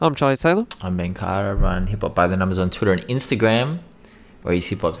I'm Charlie Taylor. I'm Ben Carter. Run Hip Hop by the Numbers on Twitter and Instagram, where you use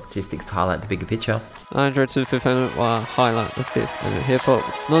hip hop statistics to highlight the bigger picture. I intro to the fifth minute while I highlight the fifth minute hip hop,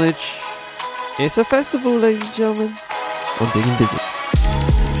 which is knowledge. It's a festival, ladies and gentlemen, on Digging Business.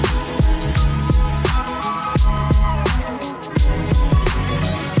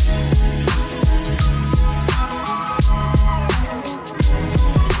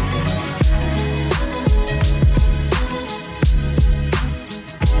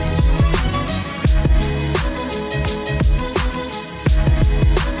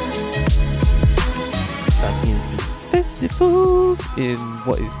 Festivals in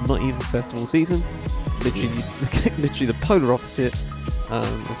what is not even festival season, literally the polar opposite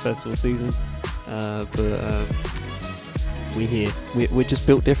of festival season. But we're here. We're just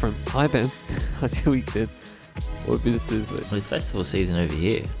built different. Hi Ben, how's your week been? What business is it? Well, festival season over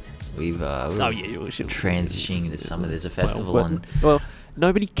here. We're transitioning into summer. There's a festival on. Well,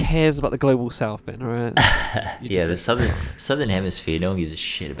 nobody cares about the global south, Ben. All right. Yeah, the southern hemisphere. No one gives a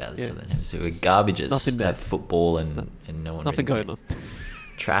shit about the southern hemisphere. We're garbages at football and no one. Nothing really going on.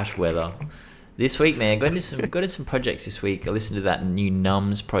 Trash weather. This week, man, got into some projects this week. I listened to that new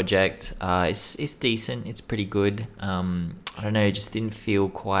Numbs project. It's decent. It's pretty good. I don't know. It just didn't feel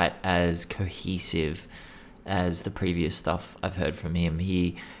quite as cohesive as the previous stuff I've heard from him.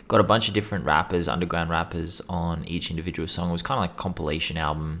 He got a bunch of different rappers, underground rappers, on each individual song. It was kind of like a compilation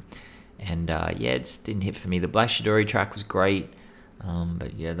album. And it just didn't hit for me. The Black Shadori track was great.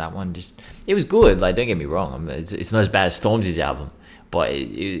 But yeah, that one it was good. Like, don't get me wrong. It's not as bad as Stormzy's album, but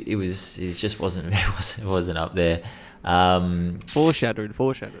it just wasn't it wasn't up there. Foreshadowing.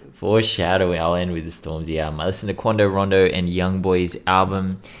 I'll end with the Stormzy album. I listened to Quando Rondo and Youngboy's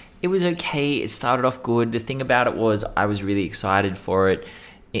album. It was okay. It started off good. The thing about it was I was really excited for it.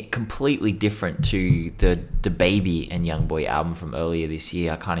 It completely different to the Baby and Youngboy album from earlier this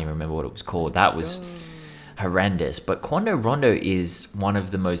year. I can't even remember what it was called. That was horrendous. But Quando Rondo is one of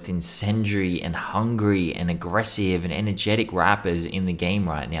the most incendiary and hungry and aggressive and energetic rappers in the game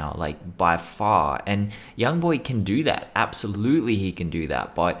right now, like by far. And Youngboy can do that. Absolutely, he can do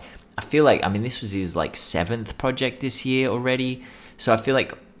that. But I feel like, this was his like 7th project this year already. So I feel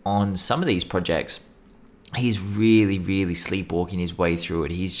like on some of these projects, he's really, really sleepwalking his way through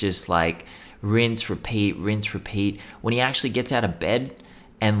it. He's just like rinse, repeat. When he actually gets out of bed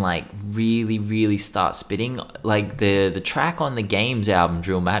and like really, really starts spitting, like the track on the Games album,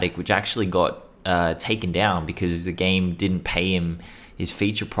 Drillmatic, which actually got taken down because the game didn't pay him his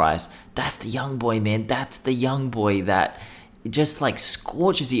feature price. That's the Youngboy, man. That's the Youngboy that just like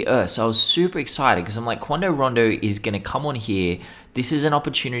scorches the earth. So I was super excited because I'm like, Quando Rondo is going to come on here. This is an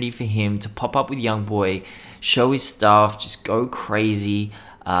opportunity for him to pop up with Youngboy, show his stuff, just go crazy.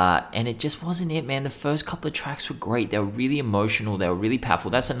 And it just wasn't it, man. The first couple of tracks were great. They were really emotional. They were really powerful.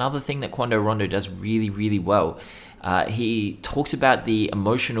 That's another thing that Quando Rondo does really, really well. He talks about the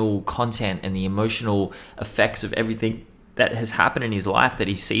emotional content and the emotional effects of everything that has happened in his life that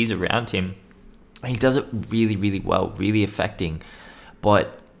he sees around him. And he does it really, really well, really affecting.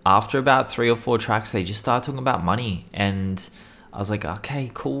 But after about 3 or 4 tracks, they just start talking about money. And I was like,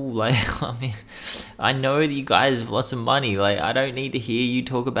 okay, cool. Like, I know that you guys have lots of money. Like, I don't need to hear you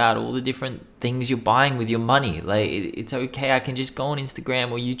talk about all the different things you're buying with your money. Like, it's okay. I can just go on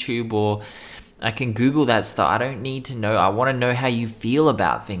Instagram or YouTube, or I can Google that stuff. I don't need to know. I want to know how you feel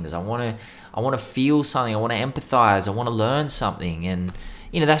about things. I want to feel something. I want to empathize. I want to learn something. And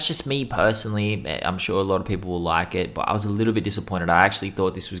that's just me personally. I'm sure a lot of people will like it, but I was a little bit disappointed. I actually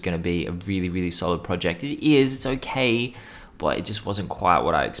thought this was going to be a really, really solid project. It is. It's okay, but it just wasn't quite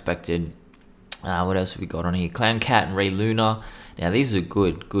what I expected. What else have we got on here? Clown Cat and Ray Luna. Now, these are a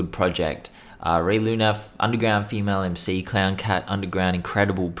good project. Ray Luna, underground female MC. Clown Cat, underground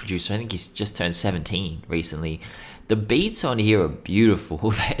incredible producer. I think he's just turned 17 recently. The beats on here are beautiful.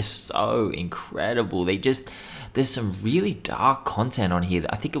 They're so incredible. There's some really dark content on here.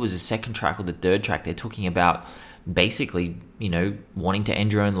 I think it was the second track or the third track. They're talking about basically, wanting to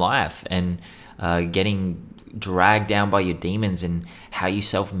end your own life and getting dragged down by your demons, and how you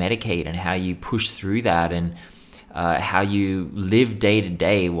self-medicate and how you push through that, and how you live day to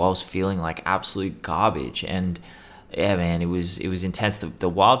day whilst feeling like absolute garbage. And yeah, man, it was intense. The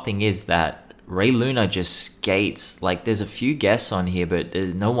wild thing is that Ray Luna just skates. Like, there's a few guests on here, but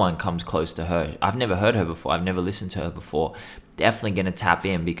no one comes close to her. I've never heard her before. I've never listened to her before. Definitely going to tap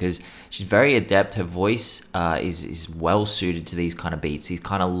in because she's very adept. Her voice is well suited to these kind of beats. These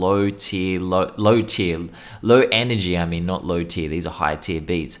kind of low energy. Not low tier. These are high tier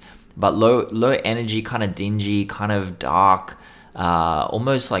beats, but low energy, kind of dingy, kind of dark,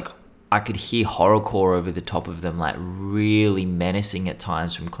 almost like I could hear horrorcore over the top of them, like really menacing at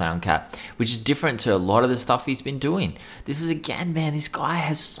times from Clown Cat, which is different to a lot of the stuff he's been doing. This is, again, man, this guy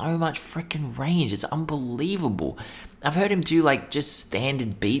has so much freaking range. It's unbelievable. I've heard him do like just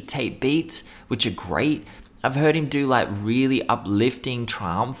standard beat tape beats, which are great. I've heard him do like really uplifting,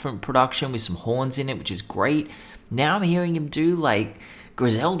 triumphant production with some horns in it, which is great. Now I'm hearing him do like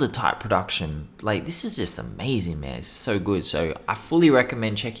Griselda type production. Like, this is just amazing, man. It's so good. So I fully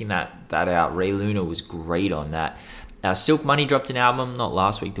recommend checking that out. Ray Luna was great on that. Silk Money dropped an album, not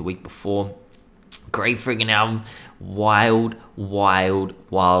last week, the week before. Great friggin' album. Wild.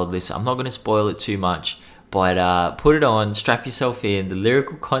 Listen, I'm not going to spoil it too much, but put it on, strap yourself in. The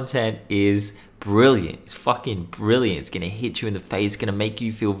lyrical content is brilliant. It's fucking brilliant. It's going to hit you in the face. It's going to make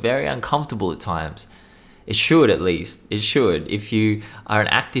you feel very uncomfortable at times. It should, at least. It should. If you are an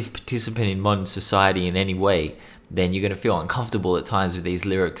active participant in modern society in any way, then you're going to feel uncomfortable at times with these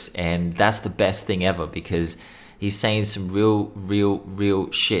lyrics. And that's the best thing ever, because he's saying some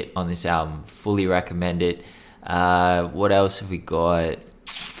real shit on this album. Fully recommend it. What else have we got?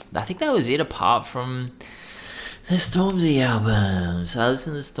 I think that was it, apart from the Stormzy album. So I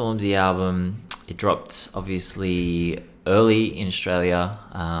listened to the Stormzy album. It dropped, obviously, early in Australia.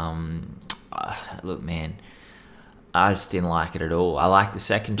 Look, man, I just didn't like it at all. I like the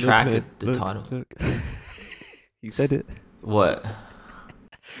second track, the title. Look. You said it. What?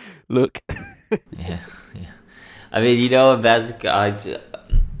 Look. Yeah. I mean, you know,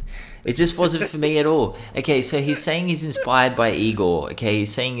 it just wasn't for me at all. Okay, so he's saying he's inspired by Igor.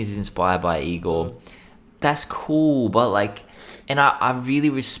 That's cool, but like, and I really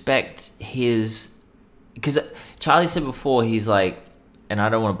respect his, because Charlie said before, he's like, and I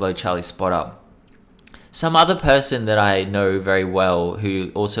don't want to blow Charlie's spot up. Some other person that I know very well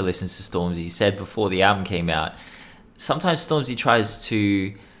who also listens to Stormzy said before the album came out, sometimes Stormzy tries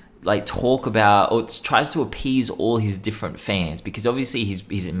to like talk about or tries to appease all his different fans, because obviously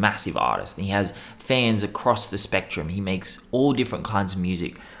he's a massive artist and he has fans across the spectrum. He makes all different kinds of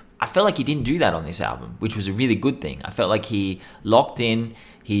music. I felt like he didn't do that on this album, which was a really good thing. I felt like he locked in,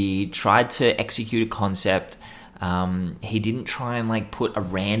 he tried to execute a concept. He didn't try and like put a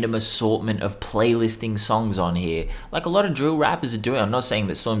random assortment of playlisting songs on here like a lot of drill rappers are doing. I'm not saying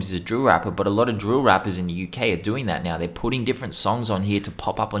that Stormzy is a drill rapper, but a lot of drill rappers in the UK are doing that now. They're putting different songs on here to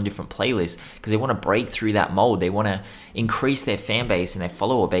pop up on different playlists because they want to break through that mold. They want to increase their fan base and their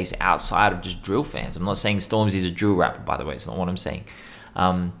follower base outside of just drill fans. I'm not saying Stormzy is a drill rapper, by the way. It's not what I'm saying.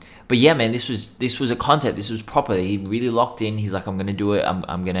 But yeah, man, this was a concept. This was proper. He really locked in. He's like, I'm gonna do it.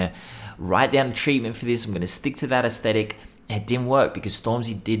 I'm gonna write down a treatment for this. I'm gonna stick to that aesthetic. It didn't work because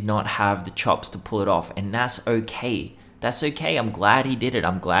Stormzy did not have the chops to pull it off, and that's okay. That's okay. I'm glad he did it.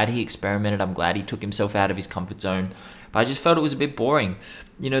 I'm glad he experimented. I'm glad he took himself out of his comfort zone. But I just felt it was a bit boring.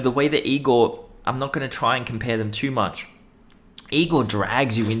 You know, the way that Igor, I'm not gonna try and compare them too much. Igor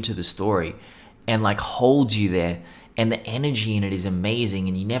drags you into the story and like holds you there. And the energy in it is amazing,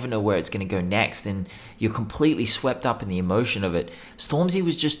 and you never know where it's going to go next, and you're completely swept up in the emotion of it. Stormzy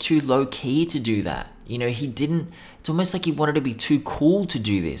was just too low-key to do that. You know, it's almost like he wanted to be too cool to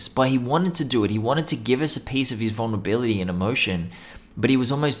do this, but he wanted to do it. He wanted to give us a piece of his vulnerability and emotion, but he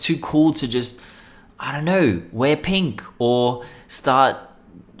was almost too cool to just, I don't know, wear pink or start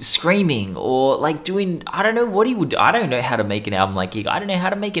screaming or like doing, I don't know what he would do. I don't know how to make an album like I don't know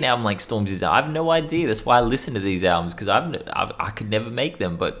how to make an album like Stormzy's. I have no idea. That's why I listen to these albums, because I could never make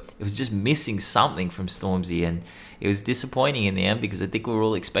them, but it was just missing something from Stormzy, and it was disappointing in the end because I think we were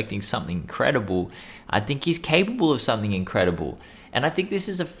all expecting something incredible. I think he's capable of something incredible. And I think this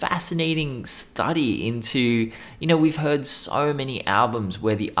is a fascinating study into, you know, we've heard so many albums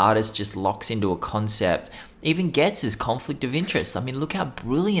where the artist just locks into a concept, even gets his conflict of interest. I mean, look how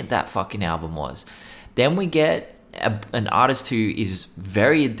brilliant that fucking album was. Then we get an artist who is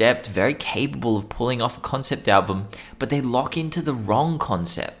very adept, very capable of pulling off a concept album, but they lock into the wrong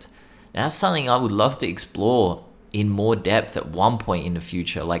concept. Now, that's something I would love to explore in more depth at one point in the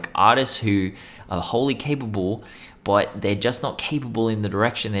future. Like artists who are wholly capable, but they're just not capable in the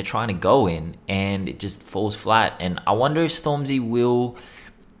direction they're trying to go in, and it just falls flat. And I wonder if Stormzy will...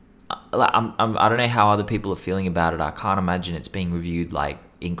 I don't know how other people are feeling about it. I can't imagine it's being reviewed like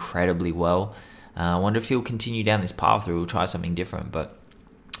incredibly well. I wonder if he'll continue down this path or he'll try something different. But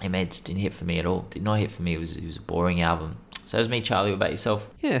hey, man, it just didn't hit for me at all. Did not hit for me. It was a boring album. So that was me, Charlie. What about yourself?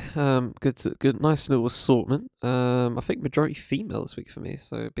 Yeah, good, nice little assortment. I think majority female this week for me,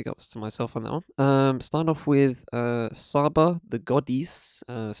 so big ups to myself on that one. Start off with Saba the Goddess,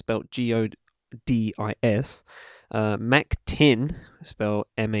 spelled Godis. Mac 10, spelled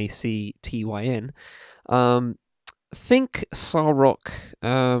Mactyn. think Soul Rock,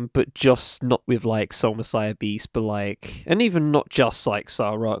 but just not with like Soul Messiah Beast, but like, and even not just like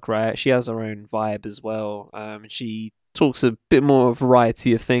Soul Rock, right? She has her own vibe as well. She talks a bit more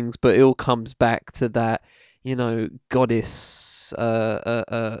variety of things, but it all comes back to that, goddess,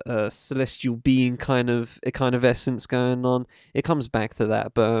 celestial being kind of essence going on. It comes back to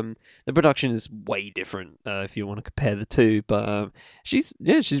that, but the production is way different if you want to compare the two. But she's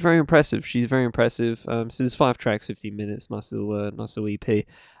very impressive. She's very impressive. This is 5 tracks, 15 minutes. Nice little EP.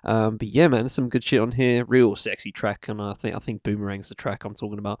 But yeah, man, there's some good shit on here. Real sexy track, and I think Boomerang's the track I'm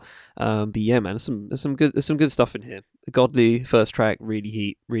talking about. But yeah, man, there's some good stuff in here. The Godly first track, really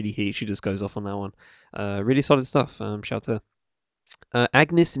heat. She just goes off on that one. Really solid stuff. Shout out to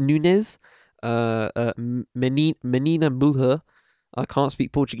Agnes Nunes, Menina Mulher. I can't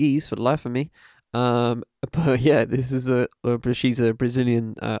speak Portuguese for the life of me. But yeah, this is she's a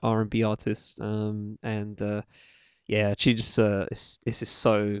Brazilian R&B artist. And yeah, she just this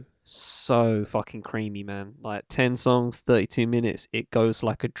is so fucking creamy, man. Like 10 songs, 32 minutes. It goes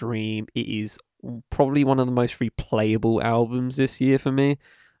like a dream. It is probably one of the most replayable albums this year for me.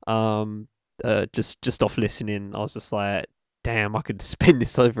 Just off listening, I was just like, damn, I could spin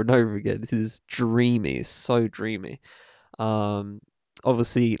this over and over again. This is dreamy. It's so dreamy.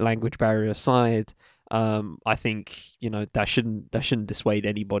 Obviously, language barrier aside, I think that shouldn't dissuade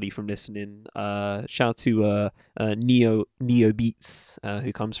anybody from listening. Shout out to Neo Beats,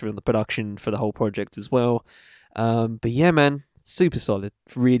 who comes through on the production for the whole project as well. But yeah, man, super solid.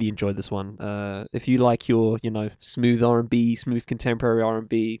 Really enjoyed this one. If you like your smooth R&B, smooth contemporary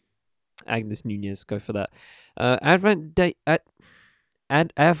R&B, Agnes Nunes, go for that.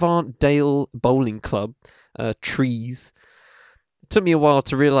 Avantdale Bowling Club, Trees. It took me a while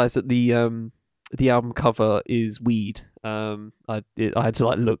to realize that the album cover is weed. I had to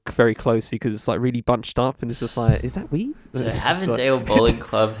like look very closely because it's like really bunched up, and it's just like, is that weed? So Avondale Bowling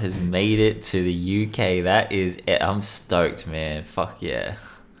Club has made it to the UK. That is, I'm stoked, man. Fuck yeah.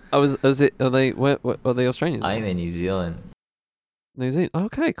 Are they Australian? I think they're New Zealand. New Zealand.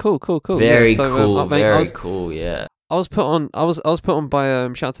 Okay, cool. Very yeah, so, cool. Very cool. Yeah. I was put on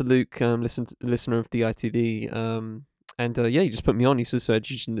by shout out to Luke, listener of DITD. And yeah, he just put me on. He said,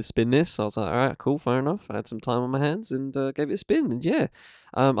 you shouldn't spin this. I was like, all right, cool, fair enough. I had some time on my hands and gave it a spin. And yeah,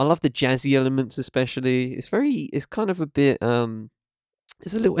 I love the jazzy elements, especially. It's kind of a bit,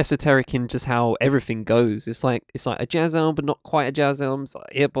 it's a little esoteric in just how everything goes. It's like a jazz album, but not quite a jazz album. It's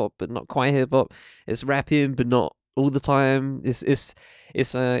like hip hop, but not quite hip hop. It's rapping, but not all the time. It's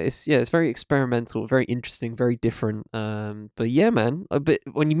very experimental, very interesting, very different. But yeah, man. But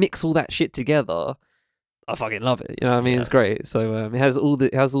when you mix all that shit together, I fucking love it. You know what I mean? Yeah. It's great. So it has all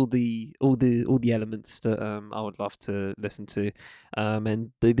the elements that I would love to listen to.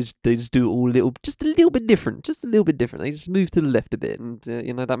 And they just do it all just a little bit different. They just move to the left a bit, and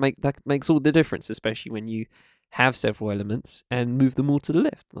that makes all the difference, especially when you have several elements and move them all to the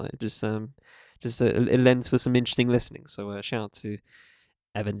left. Like it lends for some interesting listening. So shout out to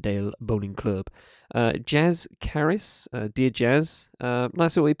Avondale Bowling Club. Jazz Caris, Dear Jazz,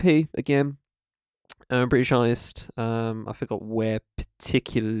 nice little EP again. British artist. I forgot where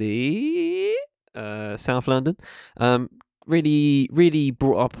particularly. South London. Really, really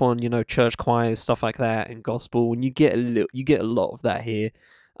brought up on church choirs, stuff like that, and gospel. And you get a lot of that here.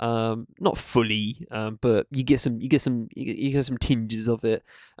 Not fully, but you get some tinges of it.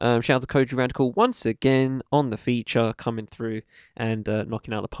 Shout out to Koji Radical once again on the feature, coming through and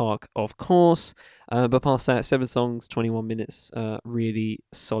knocking out the park, of course. But past that, 7 songs, 21 minutes. Really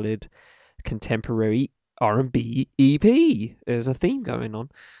solid contemporary R&B EP. There's a theme going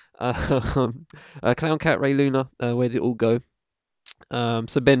on. Clown Cat, Ray Luna, where did it all go?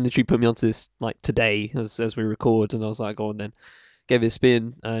 So Ben literally put me onto this like today as we record, and I was like, go on then. Gave it a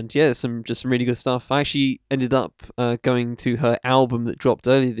spin, and yeah, some really good stuff. I actually ended up going to her album that dropped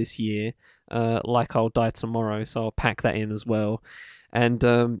earlier this year, Like I'll Die Tomorrow, so I'll pack that in as well. And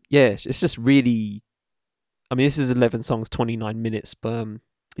yeah, it's just really, I mean, this is 11 songs, 29 minutes, but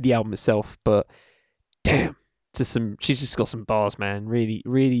the album itself, but damn, she's just got some bars, man.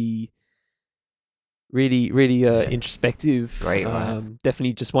 Really introspective. Great,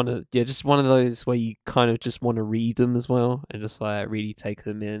 definitely just one of those where you kind of just want to read them as well and just like really take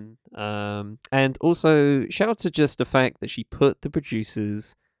them in. And also shout out to just the fact that she put the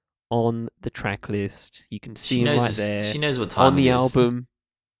producers on the track list. You can see them right there. She knows what time on the album.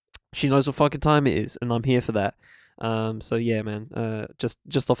 She knows what fucking time it is, and I'm here for that. So yeah, man.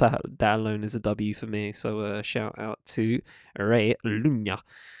 Just off that alone is a W for me. So shout out to Ray Luna.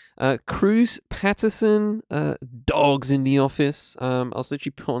 Cruz Patterson, Dogs in the Office. I was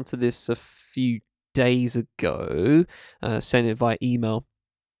literally put onto this a few days ago. Sent it via email.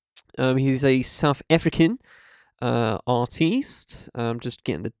 He's a South African artist. Just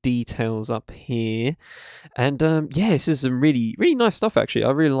getting the details up here, and this is some really really nice stuff. Actually,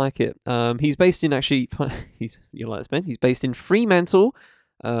 I really like it. He's based in you like this, Ben? He's based in Fremantle,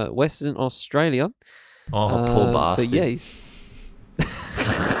 Western Australia. Oh, poor bastard. But yeah, he's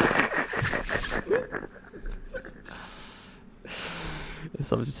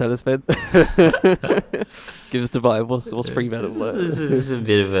something to tell us, Ben. Give us the vibe. What's Fremantle like? This is a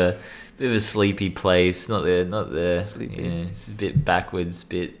bit of a sleepy place. Not the Sleepy. Yeah, it's a bit backwards.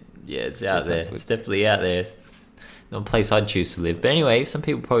 It's out there. Backwards. It's definitely out there. It's not a place I'd choose to live. But anyway, some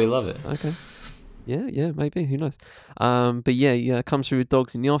people probably love it. Okay. Yeah, maybe. Who knows? But yeah, comes through with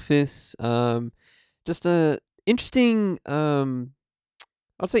Dogs in the Office. Just a interesting.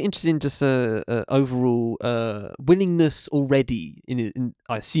 I'd say interesting. Just a overall willingness already in.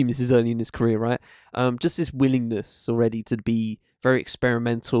 I assume this is early in his career, right? Just this willingness already to be very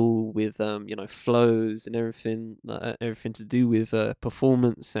experimental with flows and everything to do with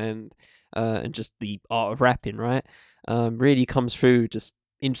performance and just the art of rapping, right? Really comes through just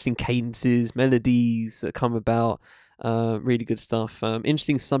interesting cadences, melodies that come about. Really good stuff.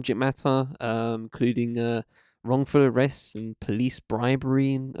 Interesting subject matter, including wrongful arrests and police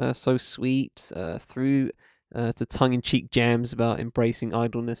bribery, and So Sweet, through to tongue-in-cheek jams about embracing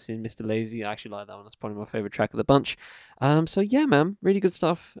idleness in Mr. Lazy. I actually like that one. That's probably my favourite track of the bunch. So yeah, man, really good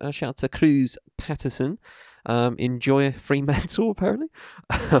stuff. Shout out to Cruz Patterson. Enjoy Fremantle, apparently.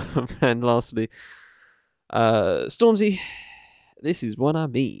 And lastly, Stormzy, this is what I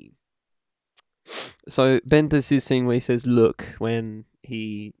mean. So Ben does his thing where he says "look" when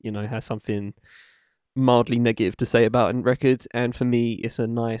he has something mildly negative to say about a record, and for me it's a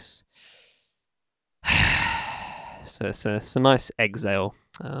nice it's a nice exhale,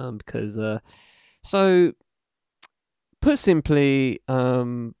 because so put simply,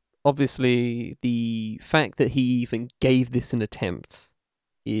 obviously the fact that he even gave this an attempt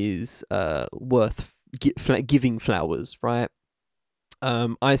is worth giving flowers, right?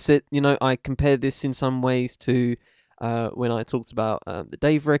 I said, I compared this in some ways to when I talked about the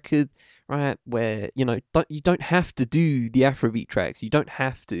Dave record, right? Where you don't have to do the Afrobeat tracks. You don't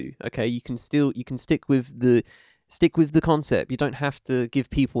have to. Okay, you can stick with the concept. You don't have to give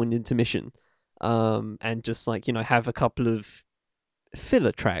people an intermission, and just have a couple of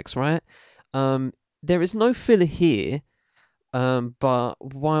filler tracks, right? There is no filler here, but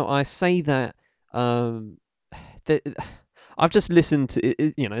while I say that, I've just listened to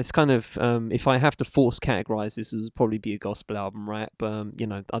it, it's kind of, if I have to force categorize, this would probably be a gospel album, right? But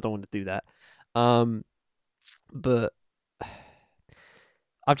I don't want to do that. But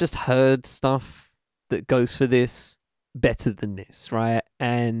I've just heard stuff that goes for this better than this, right?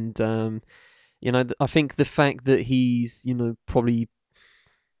 And I think the fact that he's probably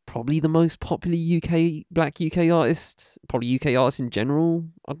the most popular black UK artist, probably UK artist in general.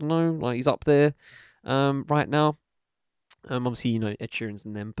 I don't know, like he's up there right now. Obviously, Ed Sheeran's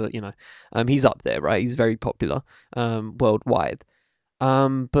in them, but he's up there, right? He's very popular worldwide.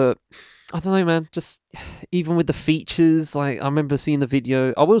 But I don't know, man. Just even with the features, like I remember seeing the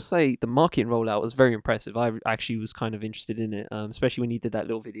video. I will say the marketing rollout was very impressive. I actually was kind of interested in it, especially when he did that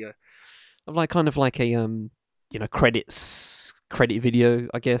little video of like a credit video,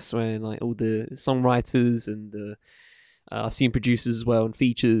 I guess, where like all the songwriters and the scene producers as well and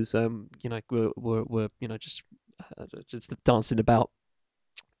features, were just dancing about.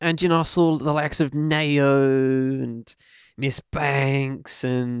 And I saw the likes of Nao and Miss Banks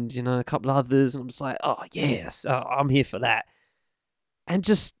and a couple others, and I'm just like, oh yes, I'm here for that. And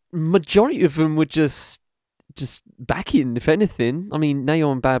just majority of them were just backing, if anything. I mean, Nao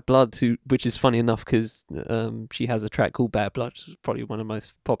on Bad Blood, which is funny enough because she has a track called Bad Blood, which is probably one of the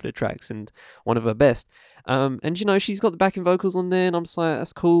most popular tracks and one of her best. And she's got the backing vocals on there, and I'm just like,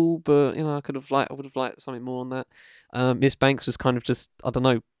 that's cool, but I would have liked something more on that. Miss Banks was kind of just, I don't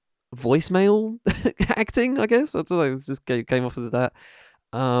know, voicemail acting, I guess. I don't know, it just came off as that.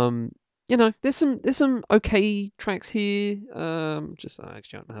 There's some okay tracks here. Just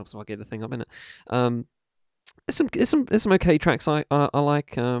actually, I don't know how I get the thing up in it. There's some okay tracks I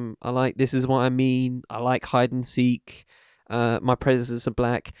like. I like This Is What I Mean. I like Hide and Seek. My Predators Are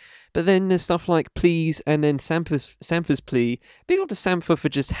Black. But then there's stuff like Please, and then Sampha's Plea. Big up to Sampha for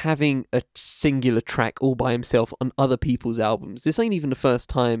just having a singular track all by himself on other people's albums. This ain't even the first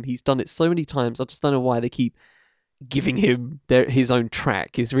time. He's done it so many times. I just don't know why they keep giving him his own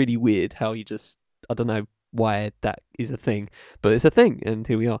track. It's really weird how he just, I don't know why that is a thing, but it's a thing, and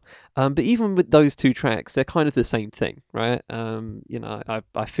here we are. But even with those two tracks, they're kind of the same thing, right?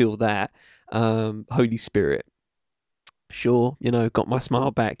 I feel that. Holy Spirit. Sure, got my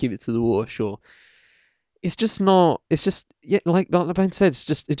smile back, give it to the war, sure. It's just not. It's just like Ben said.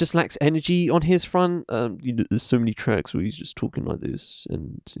 It just lacks energy on his front. There's so many tracks where he's just talking like this,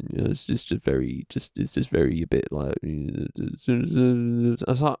 and it's just very a bit like.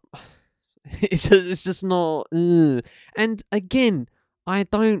 It's just not. And again, I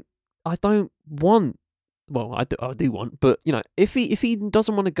don't want. Well, I do want, but if he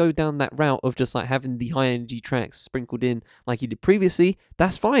doesn't want to go down that route of just like having the high energy tracks sprinkled in like he did previously,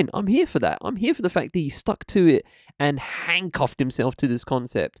 that's fine. I'm here for that. I'm here for the fact that he stuck to it and handcuffed himself to this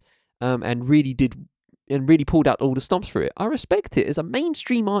concept, and really pulled out all the stops for it. I respect it. As a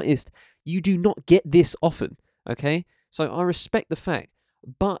mainstream artist, you do not get this often. Okay, so I respect the fact,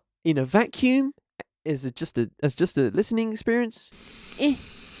 but in a vacuum, as just a listening experience,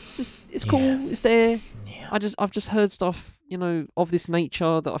 it's cool. It's there. Yeah. I've just heard stuff, of this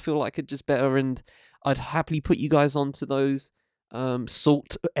nature that I feel like could just better, and I'd happily put you guys onto those.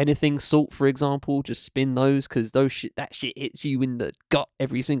 Salt, for example, just spin those, because that shit hits you in the gut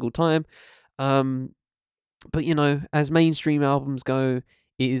every single time. But as mainstream albums go,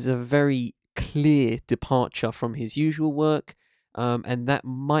 it is a very clear departure from his usual work, and that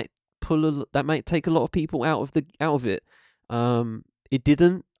might take a lot of people out of it. It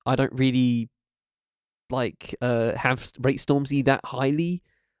didn't. I don't really rate Stormzy that highly,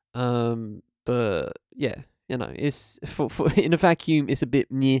 but yeah, it's for in a vacuum, it's a bit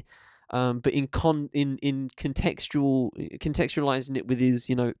meh. But in contextualizing it with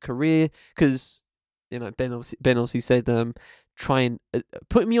his career, because Ben obviously said try and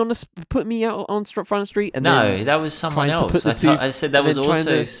put me out on Front Street, and no, that was someone else. I said that was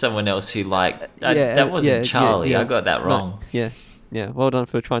also someone else who that wasn't Charlie. I got that wrong. No, yeah, well done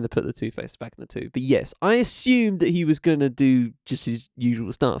for trying to put the two faces back in the two. But yes, I assumed that he was going to do just his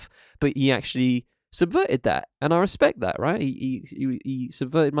usual stuff, but he actually subverted that, and I respect that, right? He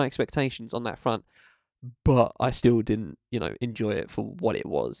subverted my expectations on that front, but I still didn't, enjoy it for what it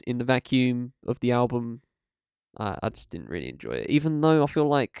was. In the vacuum of the album, I just didn't really enjoy it, even though I feel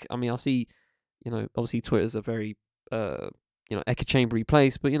like, I see, obviously Twitter's a very, echo chambery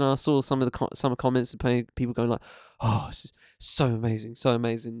place, but I saw some of the comments and people going like, "Oh, this is so amazing, so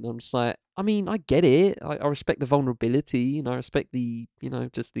amazing." And I'm just like, I get it. I respect the vulnerability, and I respect the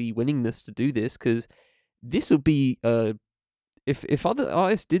just the willingness to do this, because this will be if other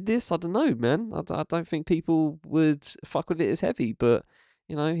artists did this, I don't know, man. I don't think people would fuck with it as heavy, but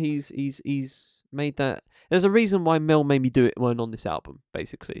he's made that. There's a reason why Mel made me do it when on this album,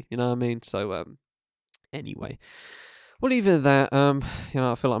 basically. You know what I mean? So anyway. We'll leave it at that. I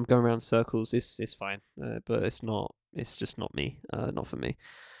feel like I'm going around in circles. It's fine, but it's not. It's just not me. Not for me.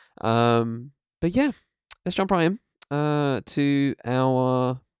 But yeah, let's jump right in to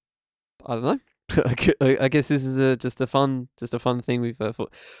our. I don't know. I guess this is just a fun thing we've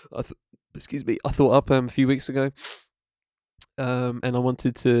thought. Excuse me. I thought up a few weeks ago. And I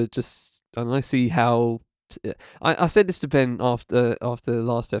wanted to just see how. I said this to Ben after the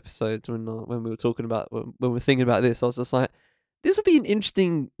last episode when we were talking about when we were thinking about this. I was just like, this would be an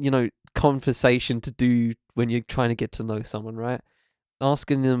interesting conversation to do when you're trying to get to know someone, right?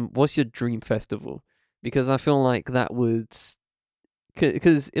 Asking them, what's your dream festival? Because I feel like that would,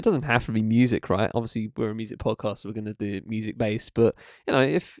 because it doesn't have to be music, right? Obviously we're a music podcast, so we're going to do music based, but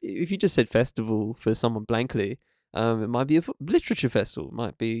if you just said festival for someone blankly, it might be a literature festival, it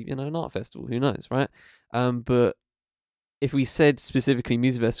might be an art festival, who knows, right? But if we said specifically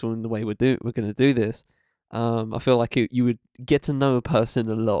music festival in the way we're going to do this, I feel like you would get to know a person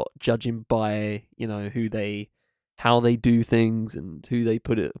a lot, judging by how they do things and who they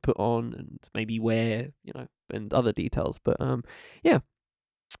put on, and maybe where, and other details. But yeah.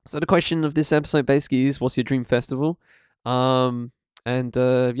 So the question of this episode basically is, what's your dream festival? And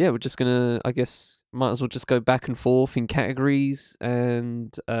we're just gonna, I guess, might as well just go back and forth in categories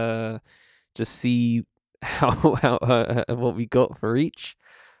and just see how what we got for each.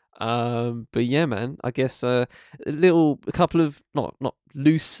 But yeah, man, I guess a couple of not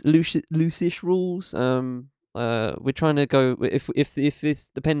loose-ish rules. We're trying to go if it's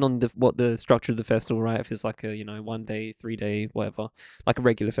depending on what the structure of the festival, right? If it's like a 1 day, 3 day, whatever, like a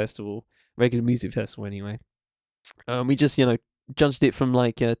regular music festival anyway. We just judged it from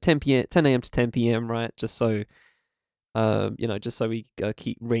like 10 a.m. to 10 p.m. right? Just so just so we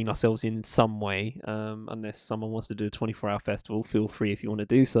keep rein ourselves in some way. Unless someone wants to do a 24-hour festival, feel free if you want to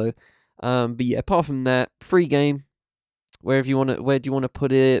do so. But yeah, apart from that, free game. Where do you want to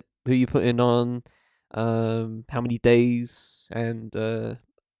put it? Who you putting on? How many days, and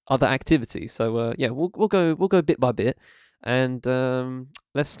other activities. So we'll go bit by bit. And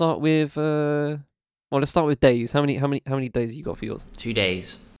let's start with let's start with days. How many days you got for yours? 2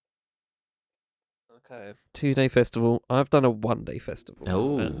 days. Okay, 2-day festival. I've done a 1-day festival.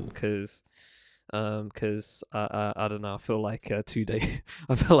 Oh. Because I don't know. I feel like 2 day.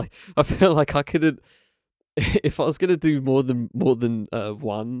 I feel like I couldn't. If I was gonna do more than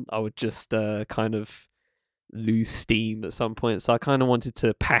one, I would just kind of lose steam at some point. So I kind of wanted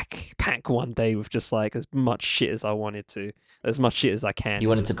to pack 1 day with just like as much shit as I wanted to, as much shit as I can. You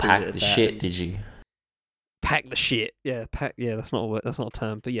wanted to just call it pack at the that. shit, did you? Pack the shit. Yeah, pack. Yeah, that's not a word, that's not a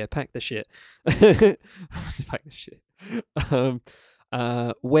term, but yeah, pack the shit. I want to pack the shit.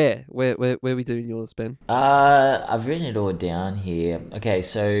 Where we doing yours, Ben? I've written it all down here. Okay,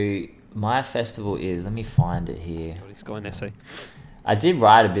 so my festival is. Let me find it here. He's got an essay. I did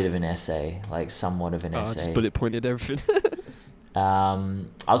write a bit of an essay, like somewhat of an I essay. just bullet pointed everything.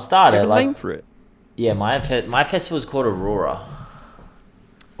 I'll start Do you it. have a Like, name for it? yeah, my festival is called Aurora.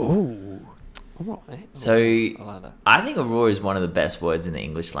 Ooh. Alright. So I like that. I think Aurora is one of the best words in the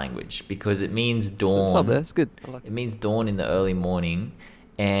English language because it means dawn. It's up there. It's good. I like It it. means dawn in the early morning.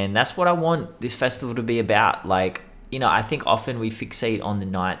 And that's what I want this festival to be about. Like, I think often we fixate on the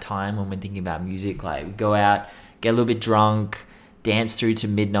night time when we're thinking about music. Like, we go out, get a little bit drunk, dance through to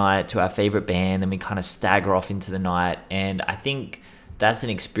midnight to our favorite band, then we kind of stagger off into the night. And I think that's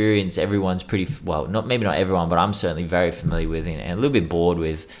an experience everyone's maybe not everyone, but I'm certainly very familiar with and a little bit bored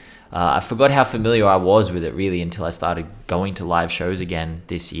with. I forgot how familiar I was with it really until I started going to live shows again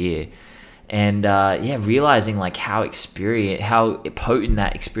this year. And realizing like how potent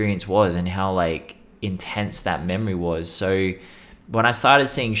that experience was and how like intense that memory was. So when I started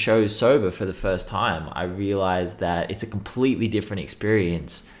seeing shows sober for the first time, I realized that it's a completely different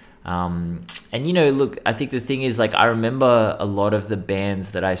experience. And look, I think the thing is, like, I remember a lot of the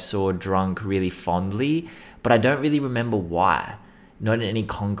bands that I saw drunk really fondly, but I don't really remember why. Not in any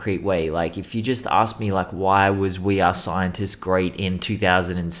concrete way. Like, if you just ask me, like, why was We Are Scientists great in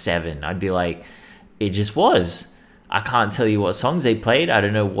 2007? I'd be like, it just was. I can't tell you what songs they played. I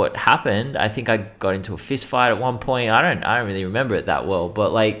don't know what happened. I think I got into a fist fight at one point. I don't really remember it that well.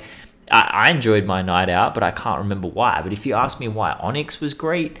 But, like, I enjoyed my night out, but I can't remember why. But if you ask me why Onyx was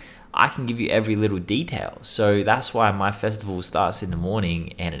great, I can give you every little detail. So that's why my festival starts in the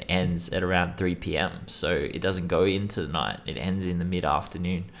morning and it ends at around 3 p.m. So it doesn't go into the night. It ends in the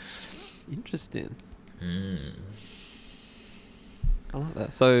mid-afternoon. Interesting. I like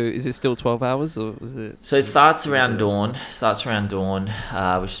that. So is it still 12 hours or was it? So it starts around dawn. Which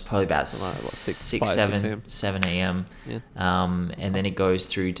is probably about Like, what, 7 a.m. Yeah. And then it goes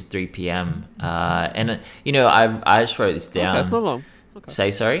through to 3 p.m. I just wrote this down. Okay, it's not long. Okay.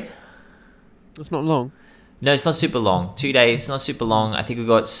 Say sorry? It's not long. No, it's not super long. 2 days, not super long. I think we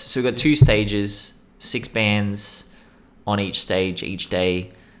got 2 stages, 6 bands on each stage each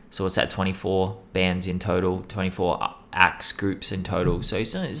day. So what's that? 24 bands in total, 24 acts, groups in total. So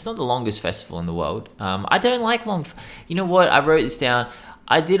it's not the longest festival in the world. I don't like long. You know what? I wrote this down.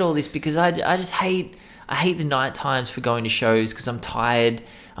 I did all this because I just hate the night times for going to shows because I'm tired.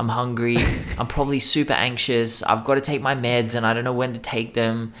 I'm hungry. I'm probably super anxious. I've got to take my meds and I don't know when to take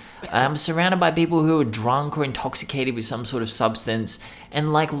them. I'm surrounded by people who are drunk or intoxicated with some sort of substance.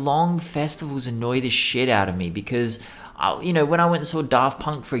 And like long festivals annoy the shit out of me because, when I went and saw Daft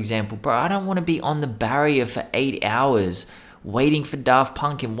Punk, for example, bro, I don't want to be on the barrier for 8 hours waiting for Daft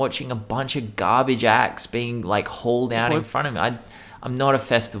Punk and watching a bunch of garbage acts being like hauled out in front of me. I'm not a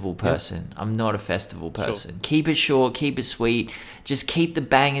festival person. Yep. I'm not a festival person. Sure. Keep it short, keep it sweet. Just keep the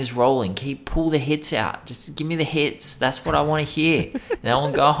bangers rolling. Pull the hits out. Just give me the hits. That's what I want to hear. Then I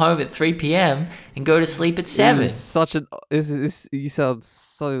want to go home at 3 p.m. and go to sleep at 7. You sound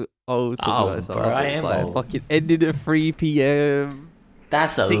so old. Oh, bro, I am old. Fucking ended at 3 p.m.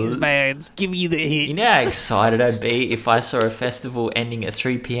 That's a 6 bands. Give me the hits. You know how excited I'd be if I saw a festival ending at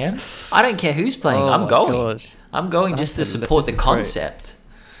 3 p.m. I don't care who's playing. I'm going. Gosh. I'm going just to support the concept.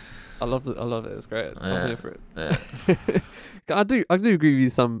 Great. I love it. It's great. Yeah. I'm here for it. Yeah. I do agree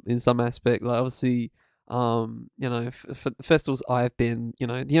with you in some aspect. Like obviously, for festivals I've been,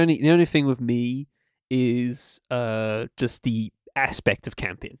 the only thing with me is just the aspect of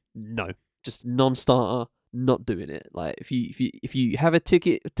camping. No, just non-starter. Not doing it. Like if you have a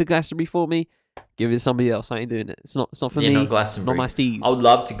ticket to Glastonbury for me, give it to somebody else. I ain't doing it. It's not for me. Not Glastonbury. Not my steez. I would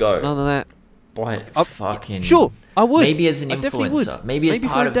love to go. None of that. Fucking sure, I would. Maybe as an influencer. Maybe as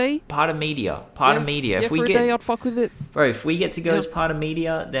part of media. Part of media. Yeah, if we get a day, I'd fuck with it. Bro, if we get to go as part of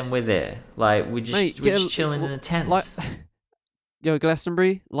media, then we're there. Like we're just chilling in the tents. yo,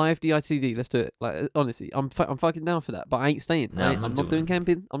 Glastonbury, live DITD, let's do it. Like, honestly, I'm fucking down for that. But I ain't staying. No, Right? I'm not I'm not doing doing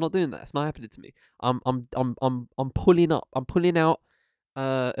camping. I'm not doing that. It's not happening to me. I'm pulling up. I'm pulling out.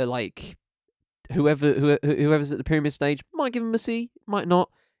 Like whoever's at the pyramid stage, might give him a C, might not.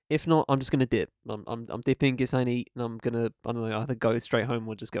 If not, I'm just gonna dip. I'm dipping, get something to eat, and I'm gonna, I don't know, either go straight home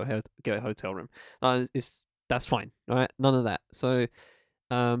or just get a hotel room. That's fine, all right? None of that. So,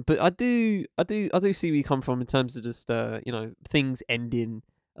 but I do see where you come from in terms of just things ending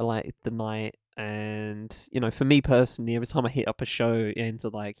like the night, and for me personally, every time I hit up a show, it ends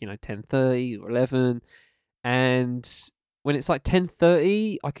at like 10:30 or 11, and when it's like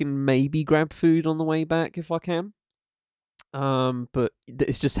 10:30, I can maybe grab food on the way back if I can. But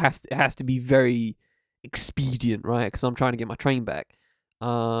it's just it has to be very expedient, right? Because I'm trying to get my train back.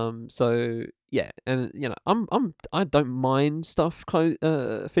 So yeah, and I don't mind stuff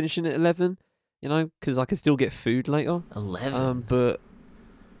finishing at 11, because I can still get food later. 11. But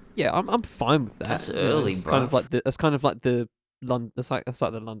yeah, I'm fine with that. That's early, it's bruv. kind of like the London. That's like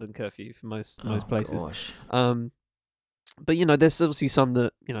the London curfew for most places. Gosh. But there's obviously some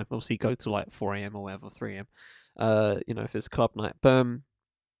that obviously go to like 4 a.m. or whatever, 3 a.m. If it's club night. But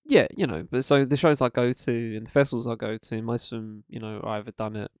yeah, but so the shows I go to and the festivals I go to, most of them, are either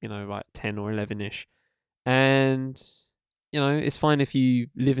done at like 10 or 11ish, and it's fine if you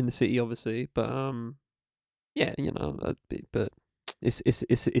live in the city, obviously, but yeah, but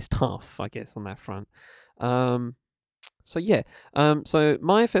it's tough, I guess, on that front. So yeah, so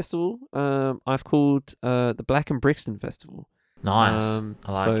my festival, I've called the Black and Brixton Festival. Nice.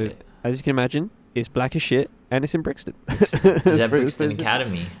 I like it. As you can imagine, it's black as shit, and it's in Brixton. Is that Brixton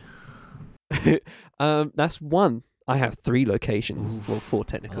Academy? That's one. I have 3 locations. Oof, well, 4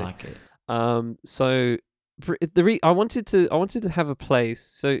 technically. I like it. So I wanted to have a place.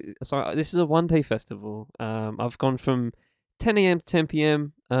 So this is a 1-day festival. I've gone from 10 a.m. to 10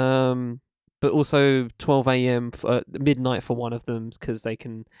 p.m. But also 12 a.m. Midnight for one of them, because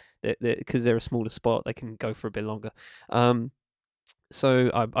because they're a smaller spot, they can go for a bit longer.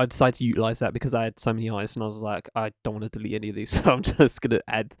 So I decided to utilize that because I had so many eyes, and I was like, I don't want to delete any of these, so I'm just gonna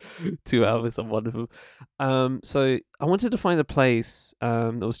add 2 hours on one of them. So I wanted to find a place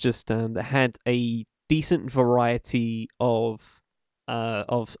that was just that had a decent variety of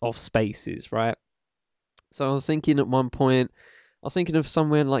spaces, right? So I was thinking at one point, I was thinking of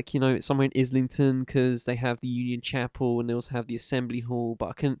somewhere like somewhere in Islington, because they have the Union Chapel and they also have the Assembly Hall, but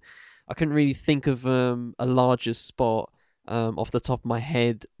I couldn't really think of a larger spot off the top of my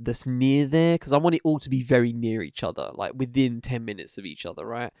head that's near there, because I want it all to be very near each other, like within 10 minutes of each other,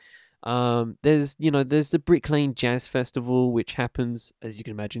 right? There's the Brick Lane Jazz Festival, which happens, as you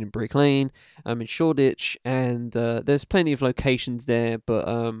can imagine, in Brick Lane, in Shoreditch, and there's plenty of locations there, but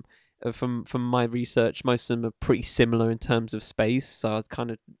from my research, most of them are pretty similar in terms of space. So I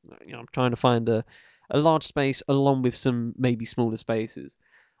kind of, I'm trying to find a large space along with some maybe smaller spaces.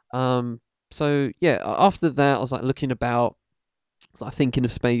 So yeah, after that, I was like looking about, I was like thinking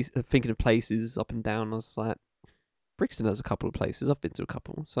of places up and down. I was like, Brixton has a couple of places. I've been to a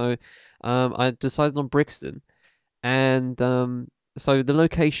couple. So I decided on Brixton, and so the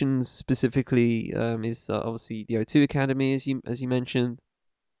locations specifically is obviously the O2 Academy, as you mentioned,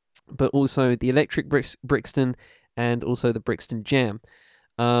 but also the Electric Brixton and also the Brixton Jam.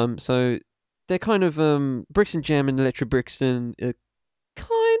 So they're kind of Brixton Jam and Electric Brixton are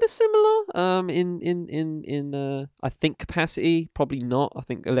kind of similar in I think capacity. Probably not. I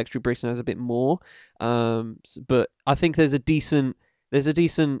think Electric Brixton has a bit more. But I think there's a decent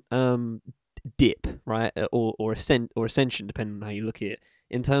dip, right, or ascension, depending on how you look at it,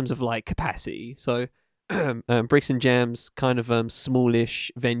 in terms of like capacity. So Brixton Jam's kind of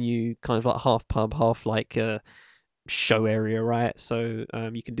smallish venue, kind of like half pub, half like show area, right? So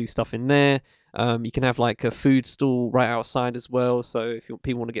you can do stuff in there. You can have like a food stall right outside as well. So if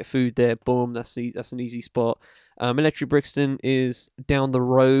people want to get food there, boom, that's an easy spot. Electric Brixton is down the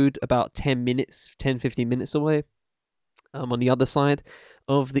road about 10, 15 minutes away. On the other side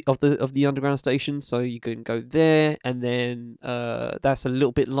of the underground station, so you can go there, and then that's a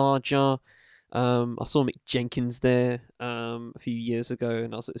little bit larger. I saw Mick Jenkins there a few years ago,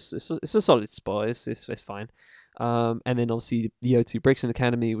 and it's a solid spot. It's fine. And then obviously the O2 Brixton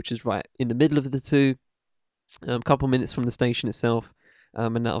Academy, which is right in the middle of the two, a couple minutes from the station itself,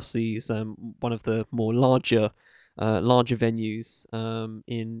 and that obviously is one of the more larger venues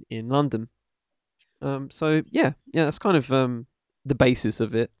in London. So yeah, that's kind of the basis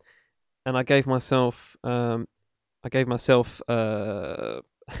of it, and I gave myself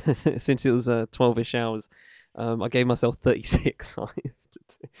since it was 12ish hours, I gave myself 36 eyes to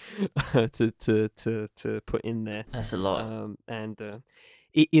do. to put in there. That's a lot. And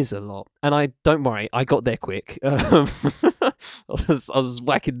it is a lot. And I don't worry, I got there quick. I was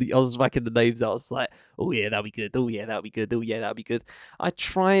whacking the names out. I was like, oh yeah, that'll be good. Oh yeah, that'll be good. Oh yeah, that'll be good. I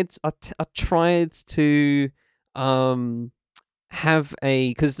tried to have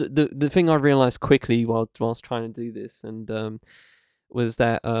because the thing I realized quickly whilst trying to do this and was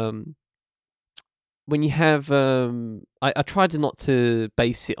that when you have I tried not to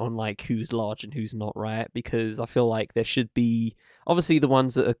base it on like who's large and who's not, right? Because I feel like there should be obviously the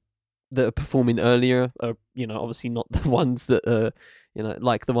ones that are performing earlier are, obviously not the ones that are,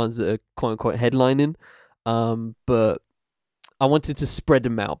 like the ones that are quote unquote headlining. But I wanted to spread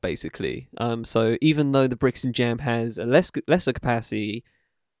them out basically. So even though the Brixton Jam has a lesser capacity,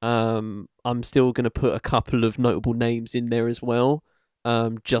 I'm still going to put a couple of notable names in there as well.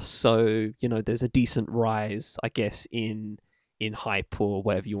 Just so there's a decent rise, I guess, in hype or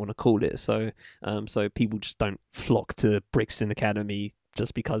whatever you want to call it. So people just don't flock to Brixton Academy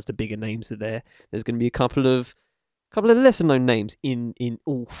just because the bigger names are there. There's going to be a couple of lesser known names in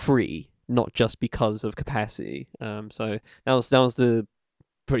all three, not just because of capacity. So that was the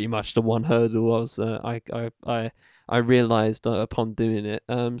pretty much the one hurdle I realized upon doing it.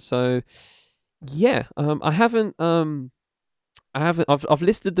 So yeah, I've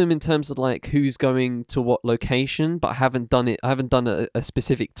listed them in terms of like who's going to what location, but I haven't done a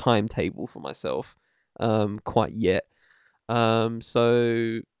specific timetable for myself quite yet.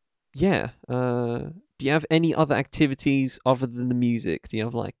 So yeah, do you have any other activities other than the music? Do you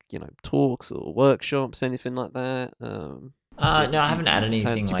have like, talks or workshops, anything like that? No, I haven't had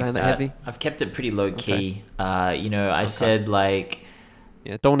anything like that. Heavy? I've kept it pretty low key. I said like,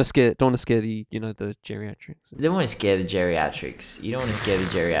 yeah, don't want to scare the the geriatrics. You don't want to scare the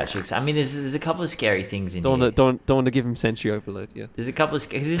geriatrics. I mean, there's a couple of scary things in here. Don't want to give them sensory overload. Yeah, there's a couple of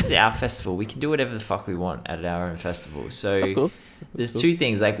because this is our festival. We can do whatever the fuck we want at our own festival. So of course. There's two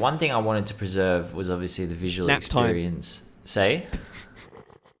things. Like one thing I wanted to preserve was obviously the visual experience. Time. Say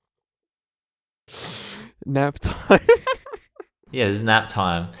nap time. Yeah, there's nap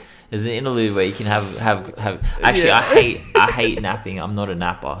time. There's an interlude where you can have. Actually, yeah. I hate napping. I'm not a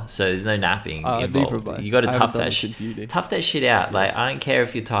napper, so there's no napping involved. You got to tough that shit out. Like I don't care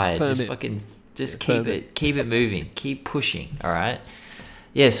if you're tired. Keep it moving. Keep pushing. All right.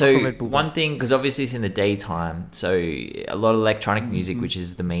 Yeah. So one thing, because obviously it's in the daytime, so a lot of electronic music, which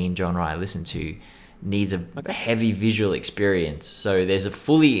is the main genre I listen to, needs a heavy visual experience. So there's a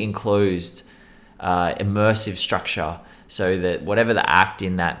fully enclosed, immersive structure. So that whatever the act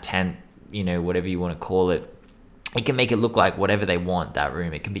in that tent, whatever you want to call it, it can make it look like whatever they want, that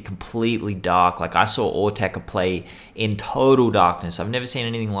room. It can be completely dark. Like I saw Autechre play in total darkness. I've never seen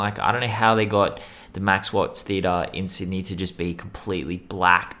anything like it. I don't know how they got the Max Watts Theatre in Sydney to just be completely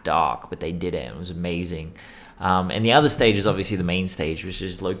black dark, but they did it. It was amazing. And the other stage is obviously the main stage, which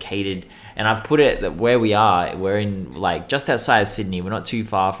is located, and I've put it that where we are, we're in like just outside of Sydney. We're not too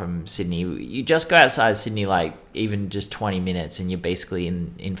far from Sydney. You just go outside of Sydney, like even just 20 minutes, and you're basically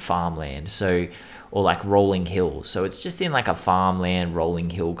in farmland. So, or like rolling hills. So it's just in like a farmland, rolling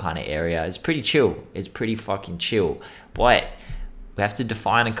hill kind of area. It's pretty chill. It's pretty fucking chill. But we have to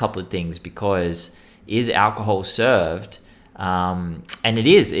define a couple of things, because is alcohol served? And it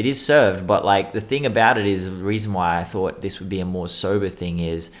is served, but like the thing about it is, the reason why I thought this would be a more sober thing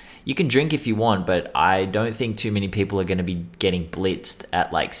is you can drink if you want, but I don't think too many people are going to be getting blitzed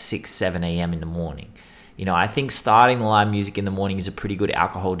at like 6-7 a.m. in the morning. I think starting the live music in the morning is a pretty good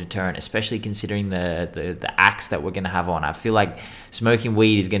alcohol deterrent, especially considering the acts that we're going to have on. I feel like smoking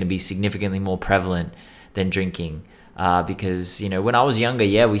weed is going to be significantly more prevalent than drinking. Because, when I was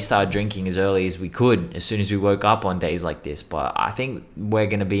younger, we started drinking as early as we could, as soon as we woke up on days like this. But I think we're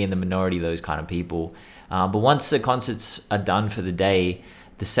going to be in the minority of those kind of people. But once the concerts are done for the day,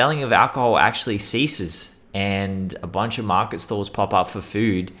 the selling of alcohol actually ceases, and a bunch of market stalls pop up for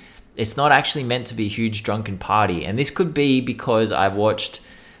food. It's not actually meant to be a huge drunken party. And this could be because I watched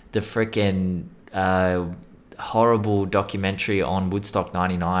the freaking horrible documentary on Woodstock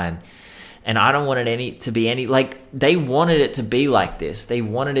 99. And I don't want it to be like, they wanted it to be like this. They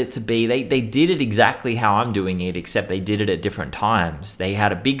wanted it to be, they did it exactly how I'm doing it, except they did it at different times. They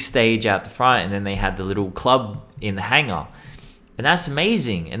had a big stage out the front, and then they had the little club in the hangar. And that's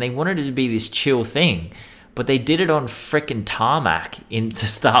amazing. And they wanted it to be this chill thing. But they did it on frickin' tarmac to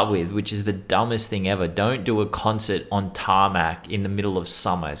start with, which is the dumbest thing ever. Don't do a concert on tarmac in the middle of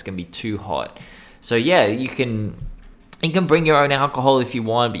summer. It's going to be too hot. So yeah, you can bring your own alcohol if you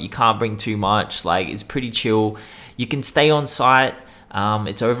want, but you can't bring too much. Like, it's pretty chill. You can stay on site.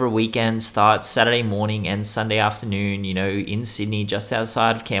 It's over a weekend, starts Saturday morning and Sunday afternoon, in Sydney, just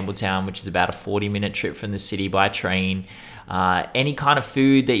outside of Campbelltown, which is about a 40-minute trip from the city by train. Any kind of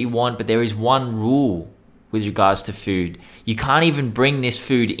food that you want, but there is one rule with regards to food. You can't even bring this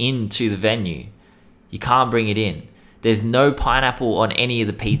food into the venue. You can't bring it in. There's no pineapple on any of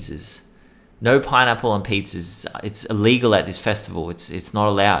the pizzas. No pineapple on pizzas. It's illegal at this festival. It's not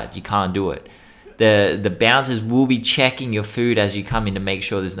allowed. You can't do it. The bouncers will be checking your food as you come in to make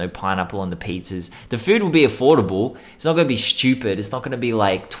sure there's no pineapple on the pizzas. The food will be affordable. It's not going to be stupid. It's not going to be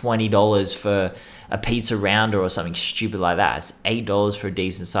like $20 for a pizza rounder or something stupid like that. It's $8 for a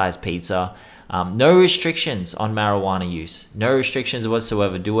decent sized pizza. No restrictions on marijuana use. No restrictions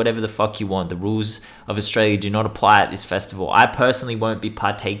whatsoever. Do whatever the fuck you want. The rules of Australia do not apply at this festival. I personally won't be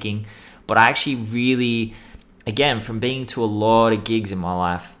partaking, but I actually really, again, from being to a lot of gigs in my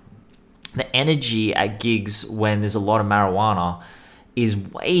life, the energy at gigs when there's a lot of marijuana is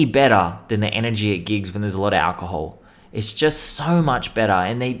way better than the energy at gigs when there's a lot of alcohol. It's just so much better,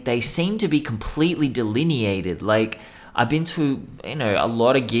 and they seem to be completely delineated. Like, I've been to a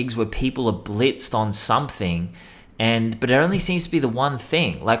lot of gigs where people are blitzed on something, but it only seems to be the one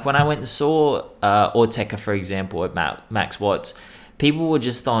thing. Like when I went and saw Ortega, for example, at Max Watts, people were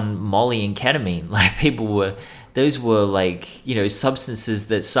just on Molly and ketamine. Like those were like, substances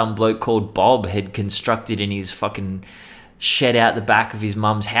that some bloke called Bob had constructed in his fucking shed out the back of his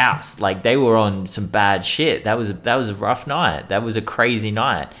mum's house. Like they were on some bad shit. That was a rough night. That was a crazy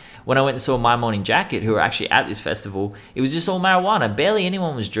night. When I went and saw My Morning Jacket, who were actually at this festival, it was just all marijuana. Barely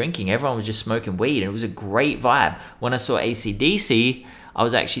anyone was drinking. Everyone was just smoking weed, and it was a great vibe. When I saw AC/DC, I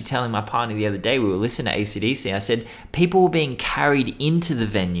was actually telling my partner the other day, we were listening to AC/DC, I said, people were being carried into the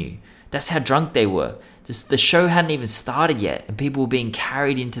venue. That's how drunk they were. The show hadn't even started yet, and people were being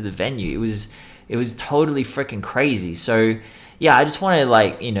carried into the venue. It was totally freaking crazy. So yeah, I just want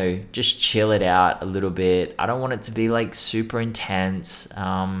to just chill it out a little bit. I don't want it to be like super intense.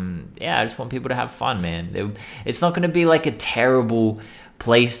 I just want people to have fun, man. It's not going to be like a terrible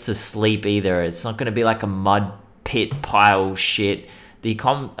place to sleep either. It's not going to be like a mud pit pile shit. The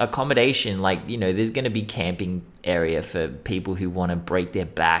accommodation, there's going to be camping area for people who want to break their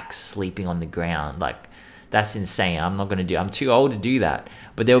backs sleeping on the ground. Like, that's insane. I'm too old to do that.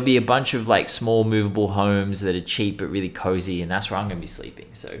 But there'll be a bunch of small movable homes that are cheap but really cozy, and that's where I'm gonna be sleeping.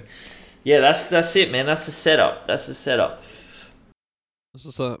 So yeah, that's it, man. That's the setup.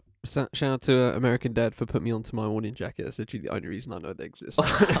 So shout out to American Dad for putting me onto My Morning Jacket. That's literally the only reason I know they exist.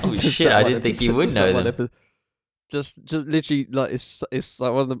 Oh shit! I didn't think you would know them. Just literally, it's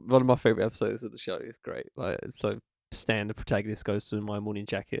like one of my favorite episodes of the show. It's great. Stan, the protagonist, goes to My Morning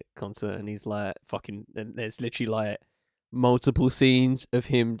Jacket concert, and he's like and there's literally multiple scenes of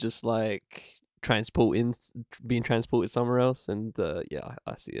him just being transported somewhere else, and I